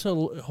loge. What's a...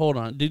 Hold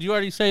on. Did you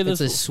already say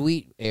this? It's a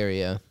suite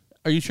area.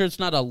 Are you sure it's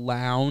not a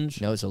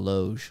lounge? No, it's a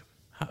loge.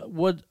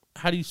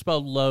 How do you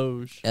spell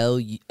loge?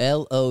 L-O-U-G-E.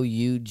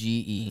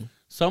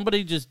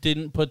 Somebody just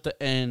didn't put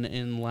the N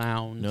in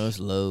lounge. No, it's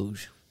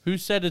loge. Who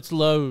said it's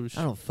loge?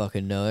 I don't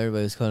fucking know.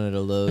 Everybody's calling it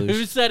a loge.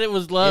 Who said it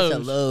was loge?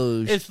 It's a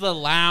loge. It's the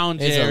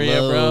lounge it's area,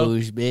 a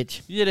loge, bro.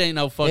 bitch. It ain't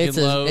no fucking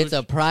loge. It's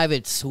a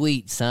private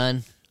suite,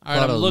 son. All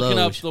right, I'm Called a looking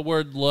up Loge. the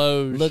word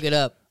Loge. Look it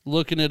up.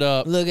 Looking it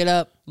up. Look it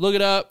up. Look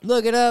it up.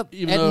 Look it up.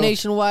 Even At though-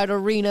 Nationwide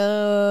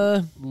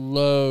Arena.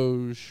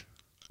 Loge.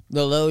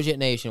 The Loge at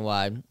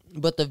Nationwide.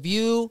 But the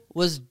view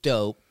was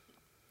dope.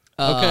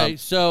 Okay,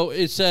 so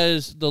it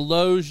says the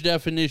Loge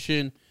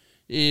definition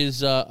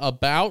is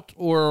about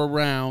or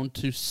around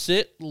to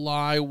sit,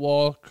 lie,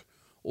 walk,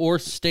 or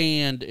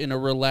stand in a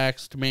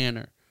relaxed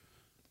manner.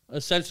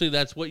 Essentially,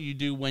 that's what you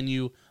do when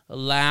you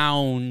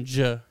lounge.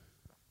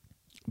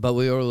 But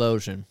we were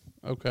loging.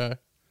 Okay.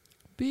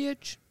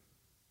 Bitch.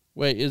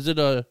 Wait, is it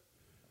a...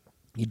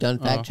 You done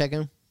fact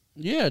checking?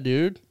 Yeah,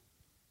 dude.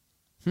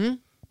 Are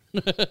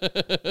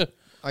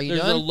you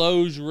There's a done?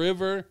 Loge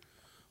River.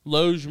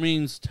 Loge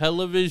means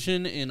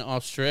television in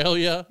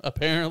Australia,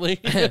 apparently.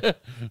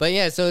 But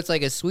yeah, so it's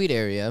like a suite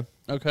area.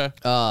 Okay.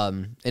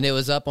 And it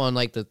was up on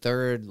like the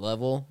 3rd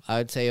level, I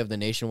would say, of the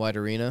Nationwide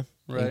Arena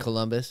in Right.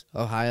 Columbus,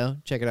 Ohio.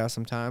 Check it out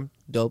sometime.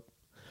 Dope.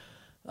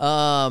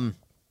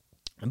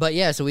 But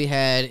yeah, so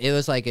it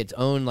was like its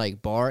own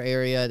like bar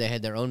area. They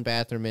had their own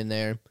bathroom in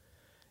there.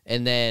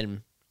 And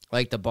then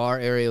like the bar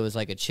area was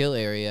like a chill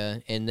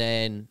area. And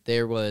then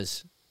there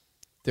was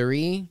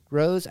 3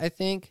 rows, I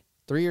think.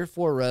 3 or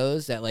 4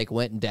 rows that like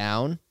went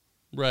down.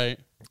 Right.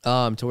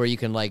 To where you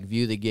can like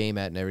view the game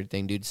at and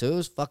everything, dude. So it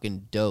was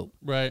fucking dope.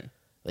 Right.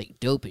 Like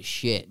dope as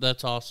shit.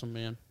 That's awesome,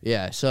 man.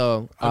 Yeah,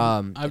 so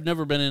I've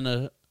never been in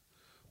a...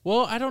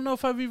 Well, I don't know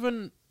if I've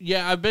even...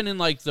 Yeah, I've been in,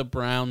 like, the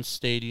Browns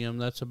Stadium.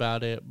 That's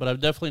about it. But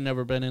I've definitely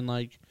never been in,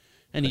 like,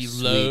 any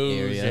suite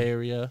Loge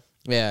area.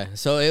 yeah,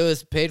 so it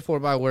was paid for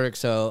by work,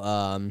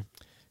 so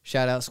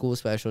shout out School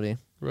Specialty.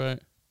 Right.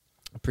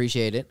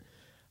 Appreciate it.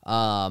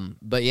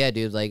 But yeah,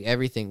 dude, like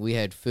everything. We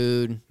had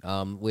food,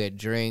 we had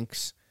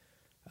drinks,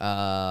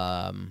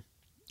 and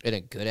a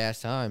good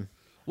ass time.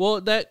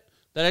 Well, that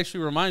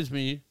actually reminds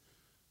me,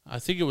 I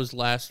think it was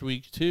last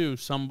week, too.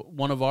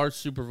 One of our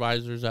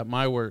supervisors at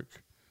my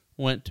work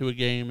went to a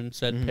game and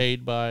said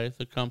paid by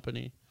the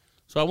company.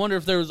 So I wonder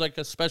if there was, like,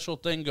 a special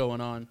thing going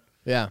on.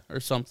 Yeah. Or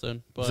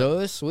something. But So it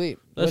was sweet.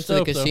 That's Went to the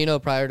dope, though. casino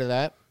prior to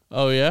that.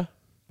 Oh, yeah?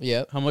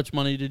 Yep. How much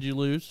money did you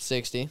lose?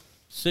 60.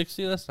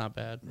 60? That's not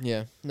bad.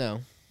 Yeah.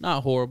 No.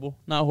 Not horrible.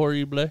 Not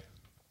horrible.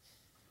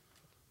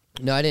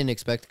 No, I didn't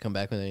expect to come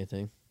back with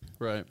anything.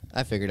 Right.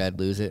 I figured I'd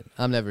lose it.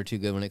 I'm never too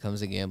good when it comes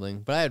to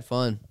gambling, but I had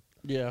fun.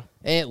 Yeah.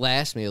 And it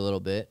lasts me a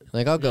little bit.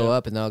 Like, I'll go Yeah.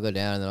 up, and then I'll go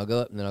down, and then I'll go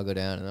up, and then I'll go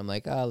down. And I'm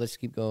like, let's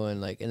keep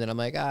going. Like, and then I'm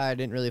like, I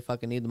didn't really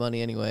fucking need the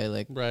money anyway.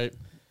 Like, Right.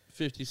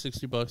 50,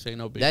 60 bucks ain't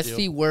no big that's deal.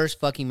 the worst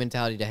fucking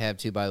mentality to have,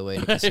 too, by the way,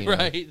 in a casino.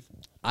 Right.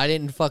 I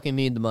didn't fucking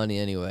need the money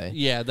anyway.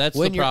 Yeah, that's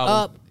When the you're problem.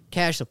 up,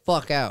 cash the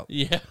fuck out.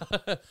 Yeah.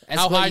 That's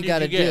how what high you did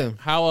gotta you get? do.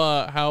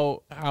 How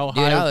Dude,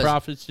 high I of was-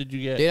 profits did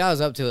you get? Dude, I was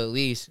up to at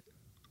least...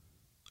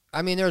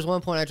 I mean, there was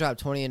one point I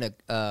dropped 20 in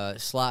a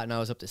slot, and I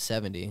was up to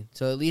 70.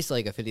 So at least,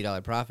 like, a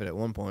 $50 profit at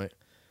one point.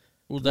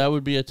 Well, that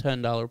would be a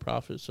 $10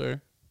 profit,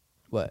 sir.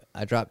 What?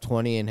 I dropped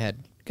 20 and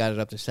got it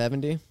up to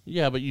 70?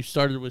 Yeah, but you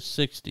started with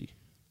 60.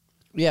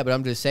 Yeah, but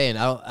I'm just saying,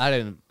 I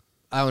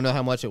don't know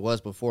how much it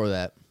was before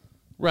that.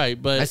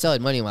 Right, but I still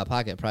had money in my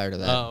pocket prior to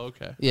that. Oh,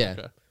 okay. Yeah.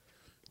 Okay.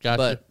 Gotcha.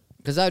 But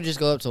because I would just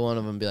go up to one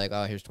of them and be like,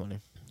 "Oh, here's 20."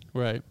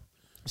 right.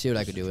 See what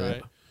I could do with Try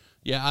it.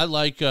 Yeah, I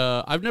like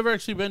I've never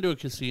actually been to a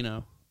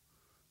casino.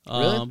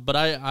 Really? But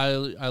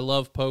I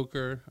love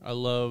poker. I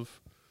love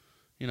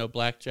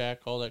blackjack,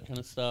 all that kind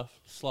of stuff.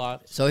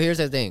 Slots. So here's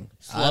the thing.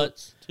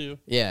 Sluts too.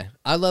 Yeah,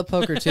 I love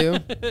poker too.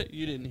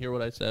 You didn't hear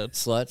what I said.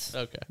 Sluts.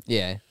 Okay.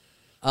 Yeah.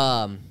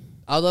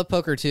 I love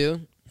poker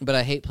too, but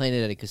I hate playing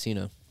it at a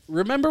casino.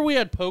 Remember we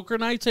had poker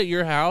nights at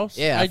your house?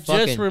 Yeah, I just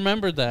fucking-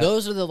 remembered that.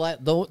 Those are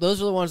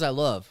those are the ones I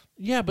love.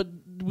 Yeah, but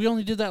we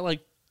only did that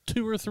like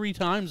 2 or 3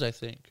 times, I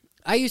think.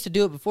 I used to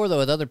do it before though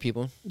with other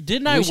people.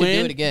 Didn't I We win? should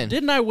do it again.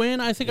 Didn't I win?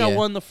 I think I Yeah.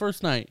 won the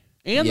first night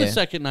and Yeah. the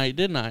second night,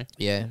 didn't I?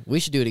 Yeah, we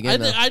should do it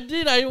again. though. I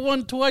did. I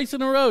won twice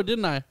in a row,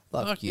 didn't I?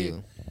 Fuck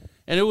you.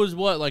 And it was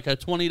what, like a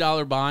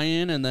 $20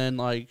 buy-in, and then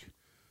like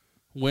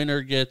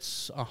winner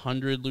gets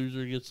 100,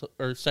 loser gets,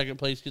 or second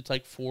place gets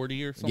like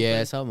 40 or something.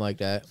 Yeah, something like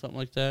that. Something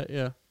like that.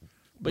 Yeah.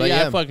 But But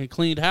yeah, yeah. I fucking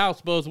cleaned house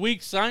both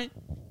weeks, son.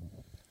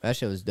 That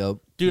shit was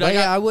dope, Dude, But I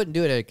got- I wouldn't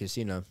do it at a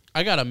casino.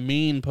 I got a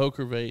mean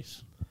poker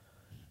face.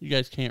 You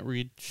guys can't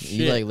read shit.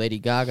 You like Lady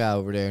Gaga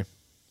over there.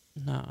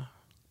 Nah,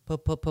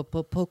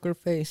 Poker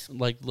face.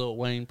 like Lil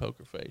Wayne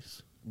poker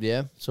face.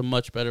 Yeah. It's a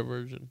much better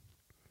version.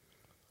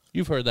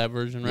 You've heard that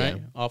version, right?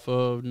 Yeah. Off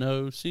of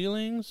No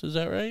Ceilings, is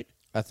that right?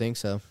 I think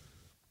so.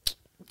 That's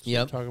what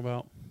Yep. I'm talking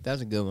about. That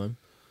was a good one.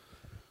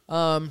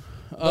 But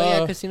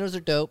yeah, casinos are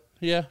dope.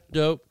 Yeah,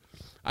 dope.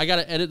 I got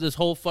to edit this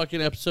whole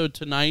fucking episode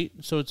tonight,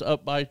 so it's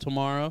up by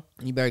tomorrow.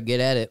 You better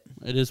get at it.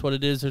 It is what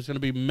it is. There's going to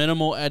be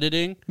minimal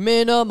editing.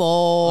 Minimal.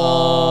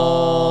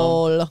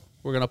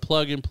 We're going to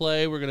plug and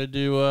play. We're going to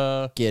do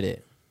Get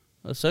it.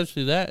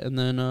 essentially that, and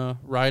then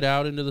ride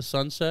out into the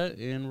sunset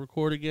and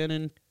record again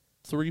in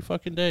 3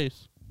 fucking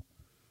days.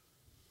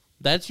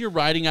 That's your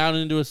riding out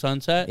into a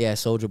sunset? Yeah,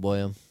 Soldier Boy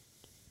 'em.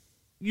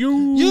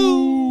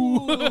 You.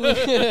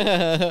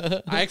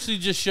 Ooh. I actually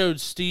just showed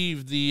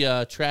Steve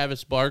the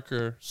Travis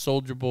Barker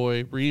Soulja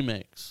Boy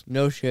remix.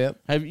 No shit.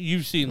 Have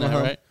you've seen that,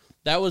 right?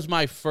 That was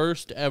my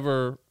first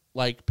ever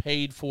like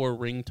paid for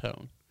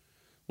ringtone.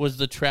 Was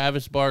the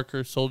Travis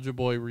Barker Soulja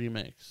Boy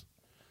remix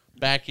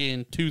back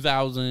in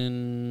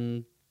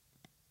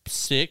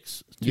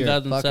 2006, 2007? You're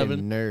a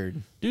fucking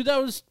nerd. Dude,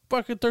 that was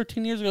fucking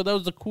 13 years ago. That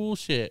was the cool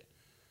shit.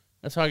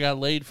 That's how I got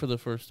laid for the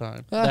first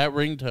time. That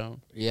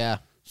ringtone. Yeah.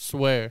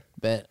 Swear.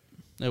 Bet.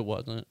 It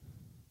wasn't.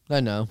 I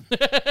know.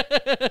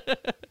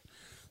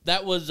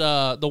 That was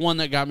the one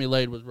that got me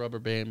laid was Rubber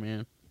Band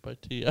Man by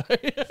T.I.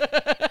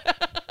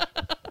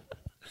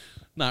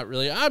 Not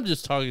really. I'm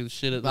just talking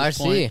shit at this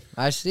point.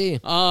 I see.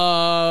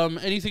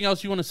 Anything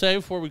else you want to say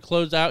before we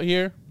close out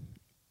here?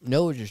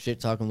 No, with your shit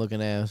talking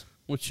looking ass.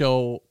 With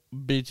your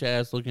bitch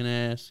ass looking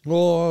ass.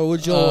 Oh,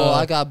 with your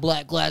I got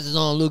black glasses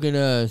on looking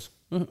ass.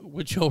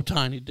 With your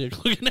tiny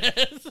dick looking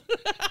ass.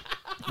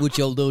 With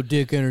your little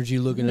dick energy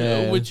looking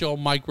ass. With your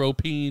micro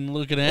peen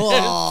looking ass.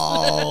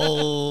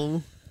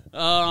 Oh.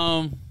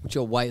 With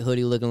your white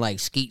hoodie looking like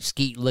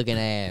skeet looking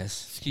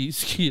ass.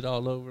 Skeet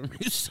all over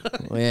me,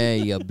 son. Yeah,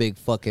 you big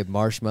fucking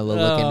marshmallow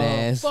looking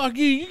ass. Fuck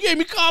you. You gave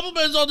me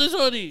compliments on this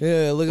hoodie.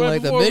 Yeah, looking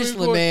like the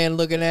Michelin Man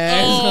looking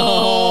ass.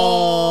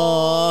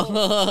 Oh.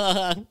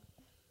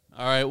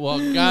 All right, well,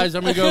 guys,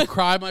 I'm going to go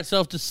cry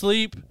myself to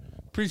sleep.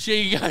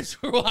 Appreciate you guys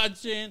for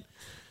watching.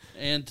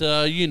 And,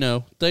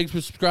 thanks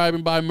for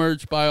subscribing, buy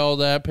merch, buy all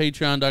that.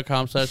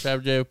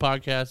 Patreon.com/Average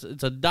Podcast.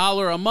 It's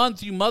 $1 a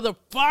month, you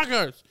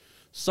motherfuckers.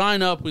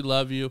 Sign up. We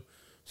love you.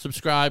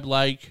 Subscribe,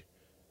 like.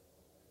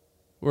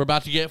 We're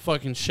about to get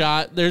fucking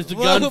shot. There's the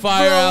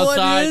gunfire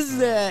outside. What is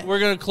that? We're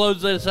going to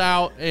close this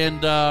out and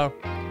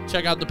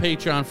check out the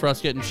Patreon for us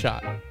getting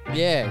shot.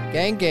 Yeah,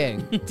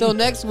 gang. Till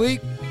next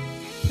week.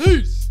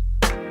 Peace.